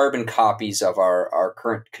just carbon copies of our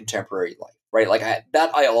current contemporary life, right? Like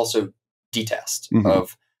I also detest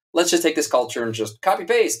of, let's just take this culture and just copy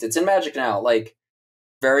paste. It's in Magic now. Like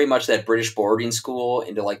very much that British boarding school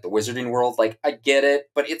into like the wizarding world. Like I get it,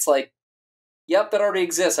 but it's like, yep, that already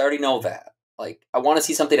exists. I already know that. Like I want to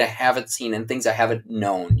see something I haven't seen and things I haven't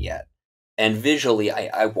known yet. And visually,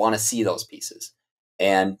 I want to see those pieces.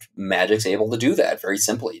 And Magic's able to do that very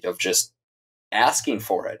simply, of just asking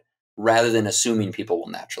for it rather than assuming people will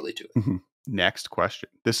naturally do it. Next question.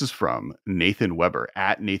 This is from Nathan Weber,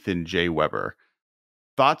 at Nathan J. Weber.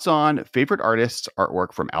 Thoughts on favorite artists'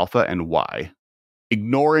 artwork from Alpha and why,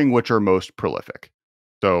 ignoring which are most prolific.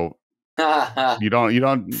 So you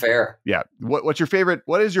don't fair. Yeah. What is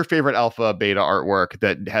your favorite Alpha Beta artwork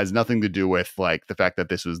that has nothing to do with like the fact that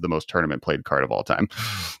this was the most tournament played card of all time?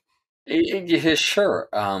 Sure.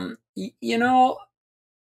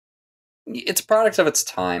 It's a product of its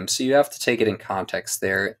time, so you have to take it in context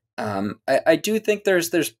there. I do think there's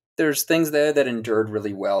things there that endured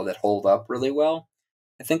really well, that hold up really well.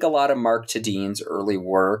 I think a lot of Mark Tadin's early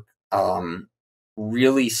work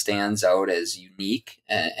really stands out as unique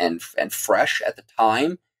and fresh at the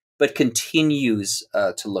time, but continues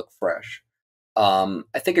to look fresh.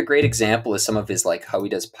 I think a great example is some of his, like, how he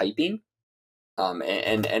does piping.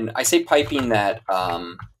 And I say piping that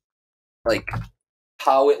like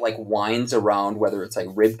how it like winds around, whether it's like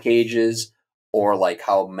rib cages or like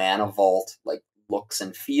how Mana Vault like looks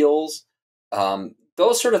and feels.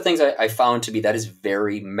 Those sort of things I found to be, that is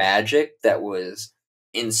very Magic, that was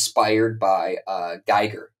inspired by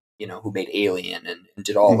Geiger, who made Alien and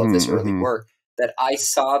did all of this early work, that I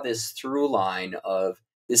saw this through line of,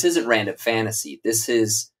 this isn't random fantasy. This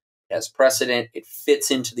has precedent. It fits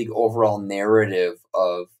into the overall narrative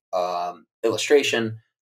of illustration,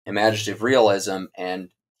 imaginative realism, and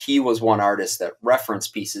he was one artist that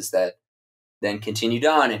referenced pieces that then continued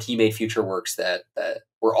on, and he made future works that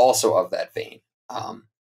were also of that vein.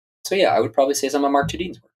 So yeah, I would probably say some of Mark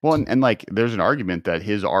Tadin's work. Well, and like, there's an argument that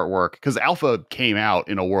his artwork, because Alpha came out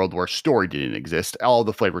in a world where story didn't exist. All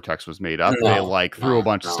the flavor text was made up. They threw a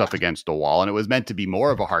bunch of stuff against the wall, and it was meant to be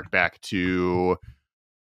more of a hark back to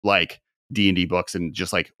like D&D books and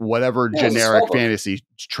just like whatever generic fantasy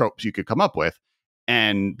tropes you could come up with.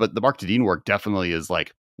 But the Mark Tadin work definitely is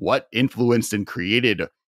like what influenced and created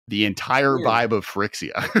the entire vibe of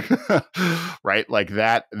Phyrexia, right? Like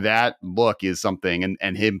that look is something,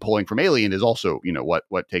 and him pulling from Alien is also,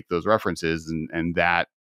 what take those references, and that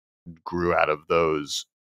grew out of those,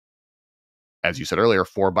 as you said earlier,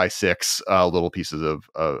 4x6 little pieces of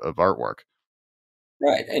artwork.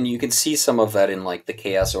 Right. And you can see some of that in like the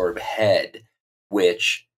Chaos Orb head,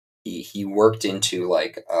 which he worked into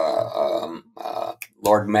like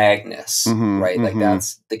Lord Magnus, right? Like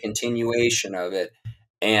that's the continuation of it.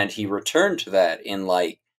 And he returned to that in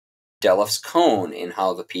like Delph's Cone, in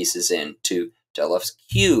how the piece is in, to Delph's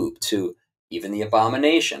Cube, to even the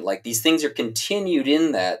Abomination. Like these things are continued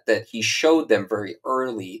in that he showed them very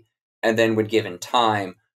early, and then when given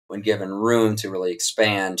time, when given room to really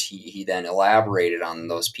expand, he then elaborated on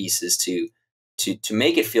those pieces to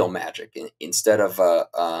make it feel Magic, instead of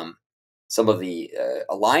some of the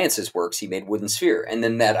Alliance's works, he made Wooden Sphere. And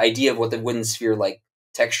then that idea of what the Wooden Sphere like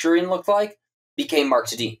texturing looked like became Mark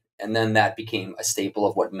Tedin. And then that became a staple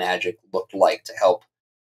of what Magic looked like to help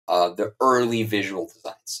the early visual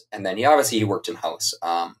designs. And then he worked in-house,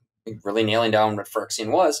 really nailing down what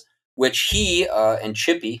Phyrexian was, which he and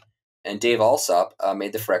Chippy and Dave Alsop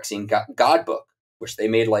made the Phyrexian God book, which they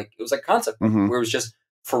made it was like a concept book, where it was just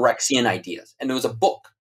Phyrexian ideas. And it was a book.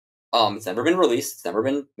 It's never been released. It's never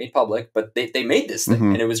been made public, but they made this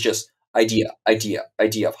thing. And it was just idea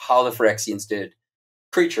of how the Phyrexians did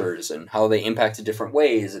creatures and how they impacted different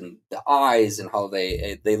ways and the eyes and how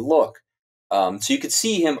they look. So you could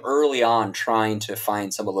see him early on trying to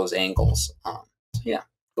find some of those angles. Good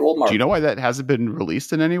old Mark. Do you know why that hasn't been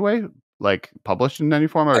released in any way? Like published in any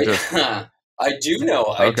form? Or just... I do know.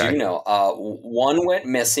 Okay. I do know. One went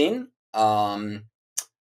missing. One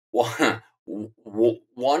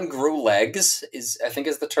grew legs is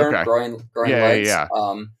the term. Okay. Growing legs. Yeah.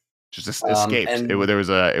 Just escaped. There was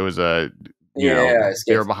a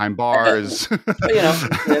they were behind bars.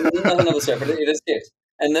 Another story, but it escapes.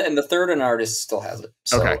 And the third an artist still has it.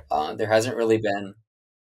 So there hasn't really been,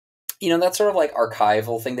 that sort of like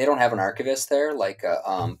archival thing. They don't have an archivist there like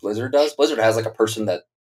Blizzard does. Blizzard has like a person that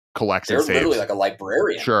collects. They're literally like a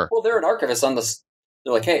librarian. Sure. Well, they're an archivist on this.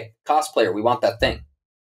 They're like, hey, cosplayer, we want that thing.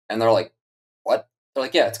 And they're like, what? They're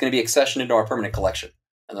like, yeah, it's going to be accessioned into our permanent collection.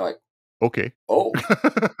 And they're like, okay. Oh,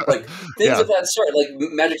 like things of that sort. Like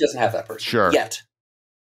Magic doesn't have that person yet.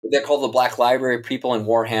 They're called the Black Library people in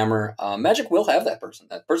Warhammer. Magic will have that person.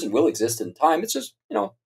 That person will exist in time. It's just, going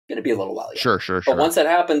to be a little while yet. Sure. But once that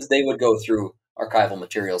happens, they would go through archival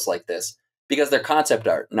materials like this because they're concept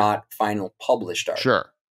art, not final published art.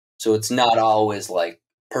 Sure. So it's not always like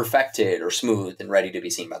perfected or smooth and ready to be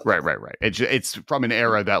seen by the public. Right. It's from an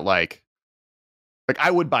era that like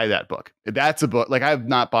I would buy that book. That's a book. Like I've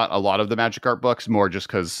not bought a lot of the Magic art books, more just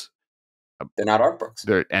because they're not art books.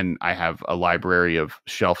 And I have a library of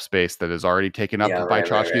shelf space that is already taken up by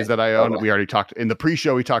tchotchkes that I own. We already talked in the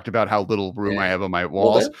pre-show. We talked about how little room I have on my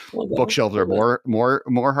walls. Bookshelves are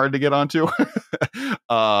more hard to get onto.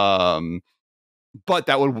 But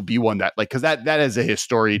that would be one that because that has a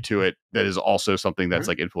history to it that is also something that's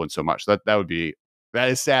like influenced so much. That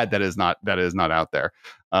is sad that is not out there.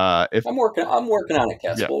 If I'm working on it,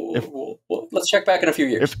 Kess. Yeah, we'll let's check back in a few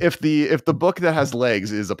years. If the book that has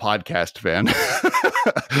legs is a podcast fan,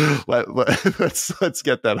 let's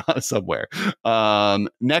get that on somewhere.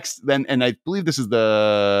 Next, then, and I believe this is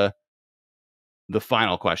the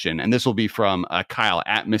final question, and this will be from Kyle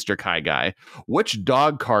at Mr. Kai Guy. Which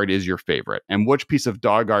dog card is your favorite, and which piece of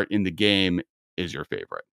dog art in the game is your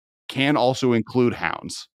favorite? Can also include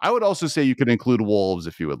hounds. I would also say you could include wolves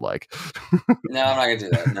if you would like. No, I'm not gonna do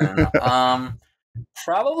that. No.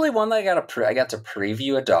 Probably one that I got to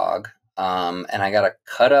preview a dog, and I got a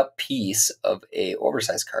cut up piece of a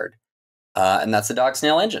oversized card, and that's the Dog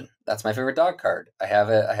Snail Engine. That's my favorite dog card. I have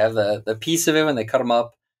the piece of it when they cut them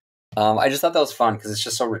up. I just thought that was fun because it's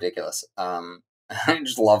just so ridiculous. I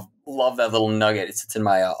just love that little nugget. It sits in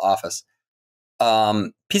my office.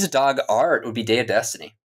 Piece of dog art would be Day of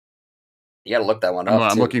Destiny. You got to look that one up.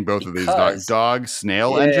 I'm looking both of these. Dog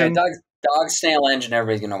Snail Engine? Dog Snail Engine.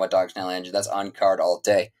 Everybody's going to know what Dog Snail Engine. That's on card all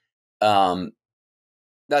day.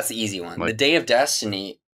 That's the easy one. The Day of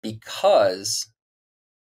Destiny, because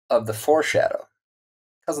of the foreshadow.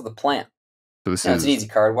 Because of the plant. So this is it's an easy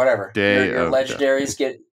card, whatever. Your legendaries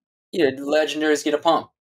get a pump.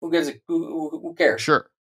 Who cares? Sure.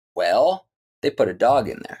 Well, they put a dog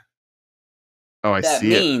in there. Oh, I see.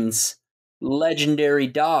 That means legendary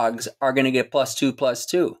dogs are going to get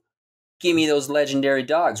 +2/+2. Give me those legendary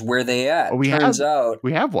dogs. Where they at? Well, Turns out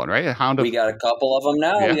we have one, right? We got a couple of them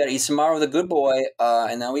now. Yeah. We got Isamaru the good boy,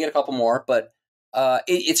 and then we got a couple more. But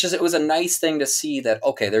it was a nice thing to see that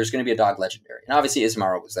there's going to be a dog legendary, and obviously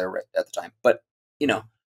Isamaru was there at the time. But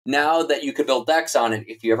now that you could build decks on it,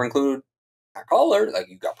 if you ever include a color, like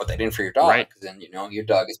you got to put that in for your dog, because then your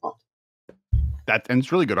dog is pumped. And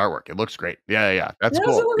it's really good artwork. It looks great. Yeah. That's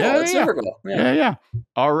cool. It's super cool. Yeah.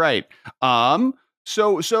 All right.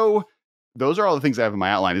 So those are all the things I have in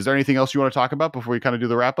my outline. Is there anything else you want to talk about before we kind of do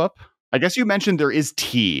the wrap up? I guess you mentioned there is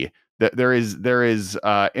tea. That there is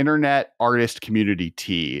internet artist community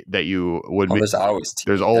tea that you would. There's always tea.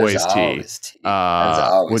 There's always tea.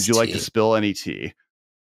 Would you like to spill any tea?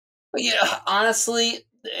 Yeah, honestly,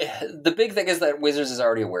 the big thing is that Wizards is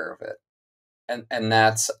already aware of it. And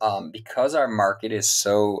that's because our market is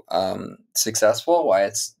so successful, why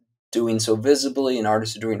it's doing so visibly and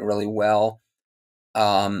artists are doing really well.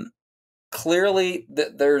 Clearly,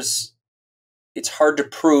 it's hard to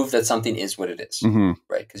prove that something is what it is,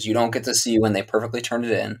 right? Because you don't get to see when they perfectly turn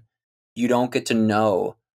it in. you don't get to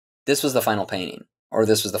know this was the final painting or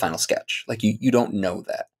this was the final sketch. Like you don't know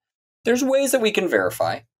that. There's ways that we can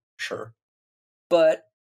verify, sure. But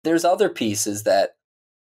there's other pieces that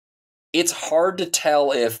it's hard to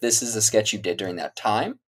tell if this is a sketch you did during that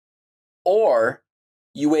time or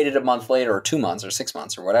you waited a month later or 2 months or 6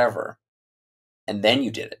 months or whatever, and then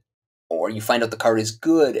you did it. Or you find out the card is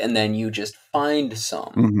good and then you just find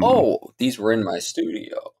some. Mm-hmm. Oh, these were in my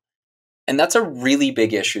studio. And that's a really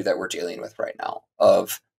big issue that we're dealing with right now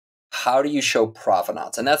of how do you show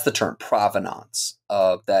provenance? And that's the term, provenance,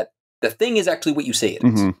 that the thing is actually what you say it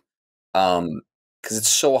is. Because it's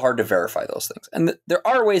so hard to verify those things. And there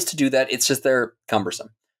are ways to do that. It's just they're cumbersome.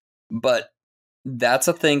 But that's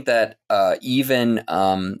a thing that even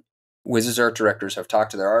Wizards art directors have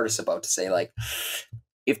talked to their artists about to say, like,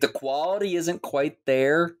 if the quality isn't quite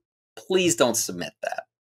there, please don't submit that.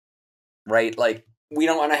 Right? Like, we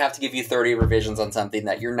don't want to have to give you 30 revisions on something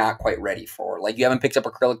that you're not quite ready for. Like, you haven't picked up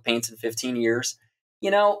acrylic paints in 15 years.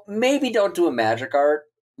 You know, maybe don't do a magic art.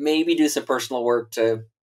 Maybe do some personal work to,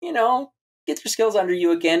 you know, get your skills under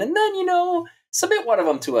you again. And then, you know, submit one of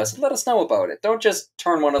them to us and let us know about it. Don't just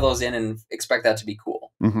turn one of those in and expect that to be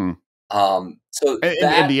cool. Mm-hmm. And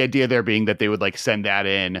the idea there being that they would like send that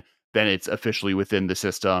in, then it's officially within the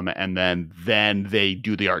system, and then they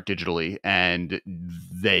do the art digitally and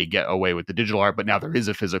they get away with the digital art, but now there is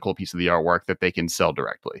a physical piece of the artwork that they can sell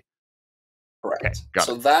directly. Correct. Okay,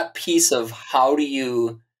 so that piece of how do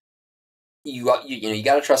you got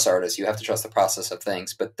to trust artists, you have to trust the process of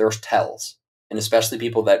things, but there's tells, and especially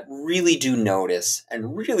people that really do notice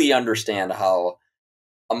and really understand how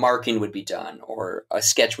a marking would be done, or a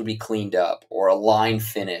sketch would be cleaned up, or a line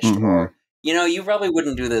finished, or, you know, you probably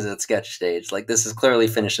wouldn't do this at sketch stage. Like, this is clearly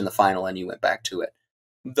finished in the final and you went back to it.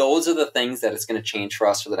 Those are the things that it's going to change for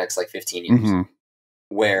us for the next, like, 15 years.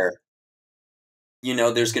 Where, you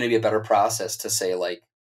know, there's going to be a better process to say, like,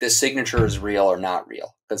 this signature is real or not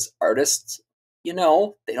real. Because artists, you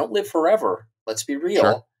know, they don't live forever. Let's be real.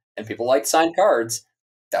 Sure. And people like signed cards.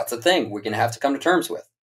 That's a thing we're going to have to come to terms with.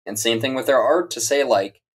 And same thing with their art to say,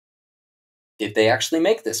 like, did they actually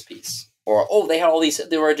make this piece? Or, oh,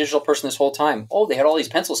 they were a digital person this whole time. Oh, they had all these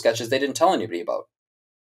pencil sketches they didn't tell anybody about.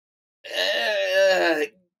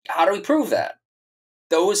 How do we prove that?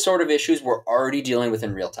 Those sort of issues we're already dealing with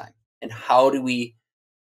in real time. And how do we,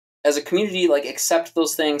 as a community, like, accept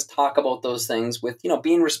those things, talk about those things with, you know,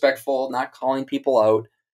 being respectful, not calling people out,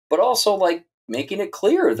 but also, like, making it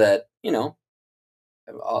clear that, you know,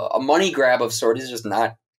 a money grab of sort is just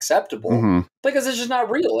not acceptable because it's just not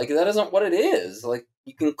real. Like, that isn't what it is. Like,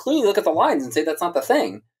 you can clearly look at the lines and say that's not the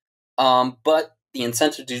thing. But the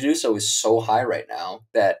incentive to do so is so high right now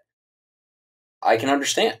that I can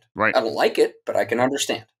understand. Right. I don't like it, but I can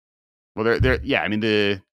understand. Well, yeah, I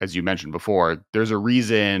mean, as you mentioned before, there's a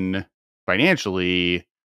reason financially.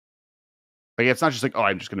 Like, it's not just like, oh,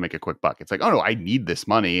 I'm just going to make a quick buck. It's like, oh no, I need this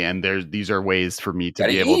money, and these are ways for me to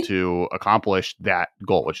be able to accomplish that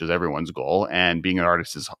goal, which is everyone's goal. And being an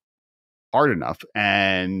artist is hard enough.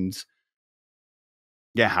 And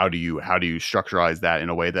yeah, how do you structurize that in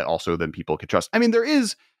a way that also then people can trust? I mean, there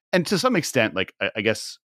is, and to some extent, like, I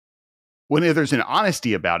guess when there's an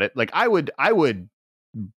honesty about it, like I would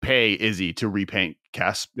pay Izzy to repaint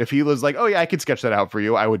Kess. If he was like, oh yeah, I could sketch that out for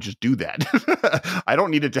you, I would just do that. I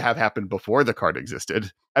don't need it to have happened before the card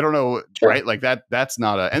existed. I don't know, sure. Right? Like that's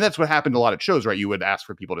not and that's what happened a lot at shows, right? You would ask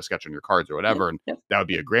for people to sketch on your cards or whatever, and that would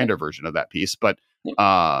be a grander version of that piece. But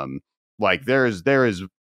like there's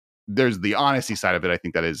the honesty side of it. I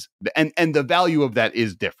think that is, and the value of that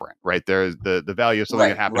is different, right? There's the value of something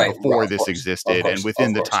that happened before this existed and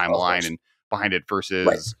within the timeline and behind it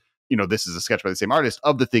versus, you know, this is a sketch by the same artist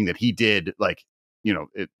of the thing that he did. Like, you know,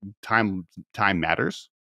 time matters.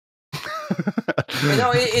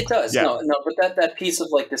 No, it does. Yeah. No, but that piece of,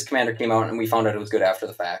 like, this commander came out and we found out it was good after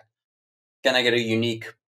the fact. Can I get a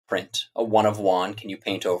unique print, a 1 of 1? Can you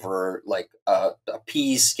paint over, like, a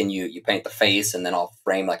piece? Can you paint the face and then I'll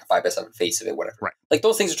frame, like, a 5x7 face of it, whatever. Right. Like,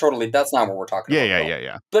 those things are totally, that's not what we're talking about.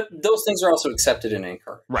 Yeah. But those things are also accepted and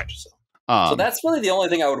encouraged. Right. So that's really the only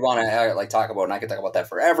thing I would want to like talk about, and I could talk about that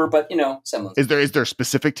forever. But, you know, semblance. Is there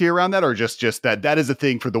specificity around that, or just that is a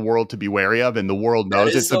thing for the world to be wary of, and the world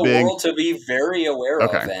knows it's a big the world to be very aware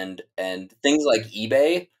of, and things like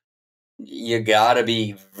eBay, you gotta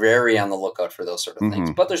be very on the lookout for those sort of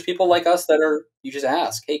things. But there's people like us that are, you just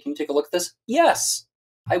ask, hey, can you take a look at this? Yes,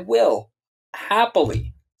 I will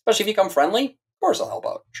happily, especially if you come friendly. Of course, I'll help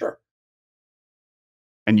out. Sure.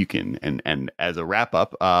 And you can, and as a wrap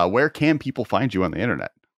up, where can people find you on the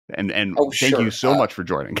internet? And thank you so much for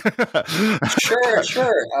joining.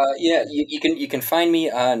 Sure. Yeah, you can find me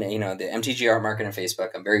on the MTG Art Market on Facebook.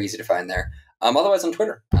 I'm very easy to find there. Otherwise on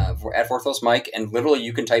Twitter at Vorthos Mike, and literally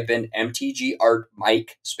you can type in MTG Art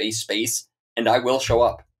Mike space, and I will show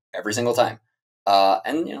up every single time.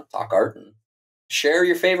 And talk art and share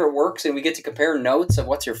your favorite works, and we get to compare notes of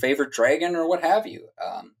what's your favorite dragon or what have you.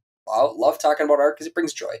 I love talking about art because it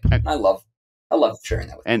brings joy. And I love sharing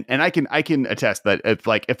that with you. And I can attest that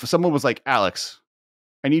if someone was like, Alex,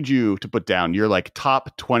 I need you to put down your like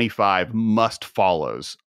top 25 must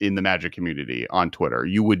follows in the Magic community on Twitter,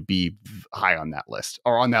 you would be high on that list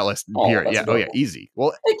or on that list. Easy.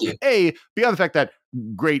 Well, thank you. Beyond the fact that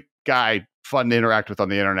great guy, fun to interact with on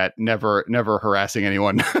the internet, never harassing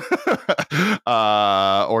anyone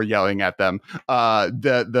or yelling at them.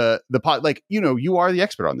 The pot, like, you are the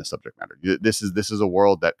expert on this subject matter. This is a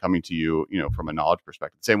world that coming to you, from a knowledge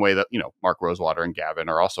perspective, same way that, Mark Rosewater and Gavin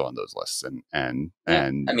are also on those lists. And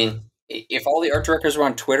I mean, if all the art directors were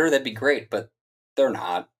on Twitter, that'd be great, but they're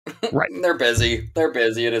not. Right. They're busy.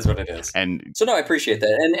 It is what it is. And so, no, I appreciate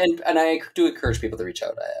that. And I do encourage people to reach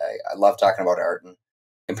out. I love talking about art and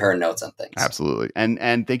comparing notes on things. Absolutely.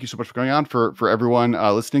 And thank you so much for going on. For everyone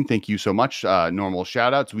listening, thank you so much. Normal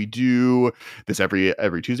shout outs. We do this every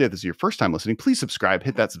Tuesday. If this is your first time listening, please subscribe,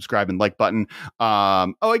 hit that subscribe and like button.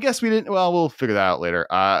 I guess we didn't. Well, we'll figure that out later.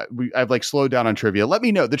 I've like slowed down on trivia. Let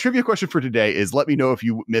me know. The trivia question for today is, let me know if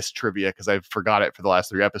you missed trivia, because I've forgot it for the last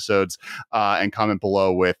 3 episodes, and comment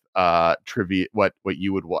below with trivia, what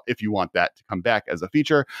you would want if you want that to come back as a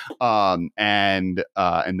feature. And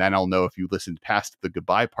then I'll know if you listened past the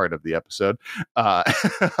goodbye part of the episode.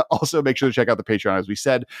 Also, make sure to check out the Patreon. As we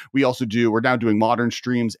said, we're now doing modern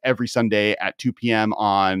streams every Sunday at 2 p.m.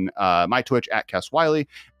 on my Twitch at Kess Wiley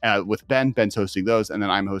with Ben. Ben's hosting those, and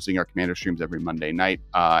then I'm hosting our Commander streams every Monday night.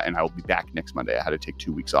 And I will be back next Monday. I had to take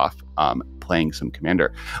 2 weeks off playing some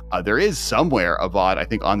Commander. There is somewhere a VOD, I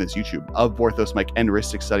think, on this YouTube of Vorthos Mike and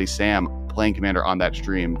Ristic Study Sam playing Commander on that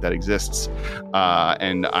stream that exists.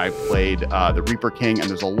 And I played the Reaper King, and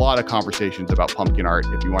there's a lot of conversations about pumpkin art.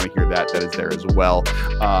 If you want to hear that is there as well.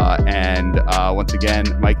 And once again,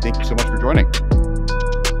 Mike, thank you so much for joining.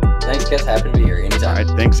 Thanks, Kess. Happy to be here anytime. All right,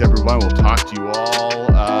 thanks everyone. We'll talk to you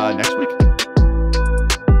all next week.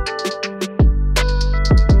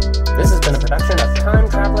 This has been a production of Time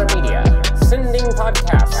Traveler Media, sending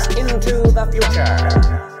podcasts into the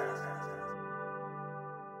future.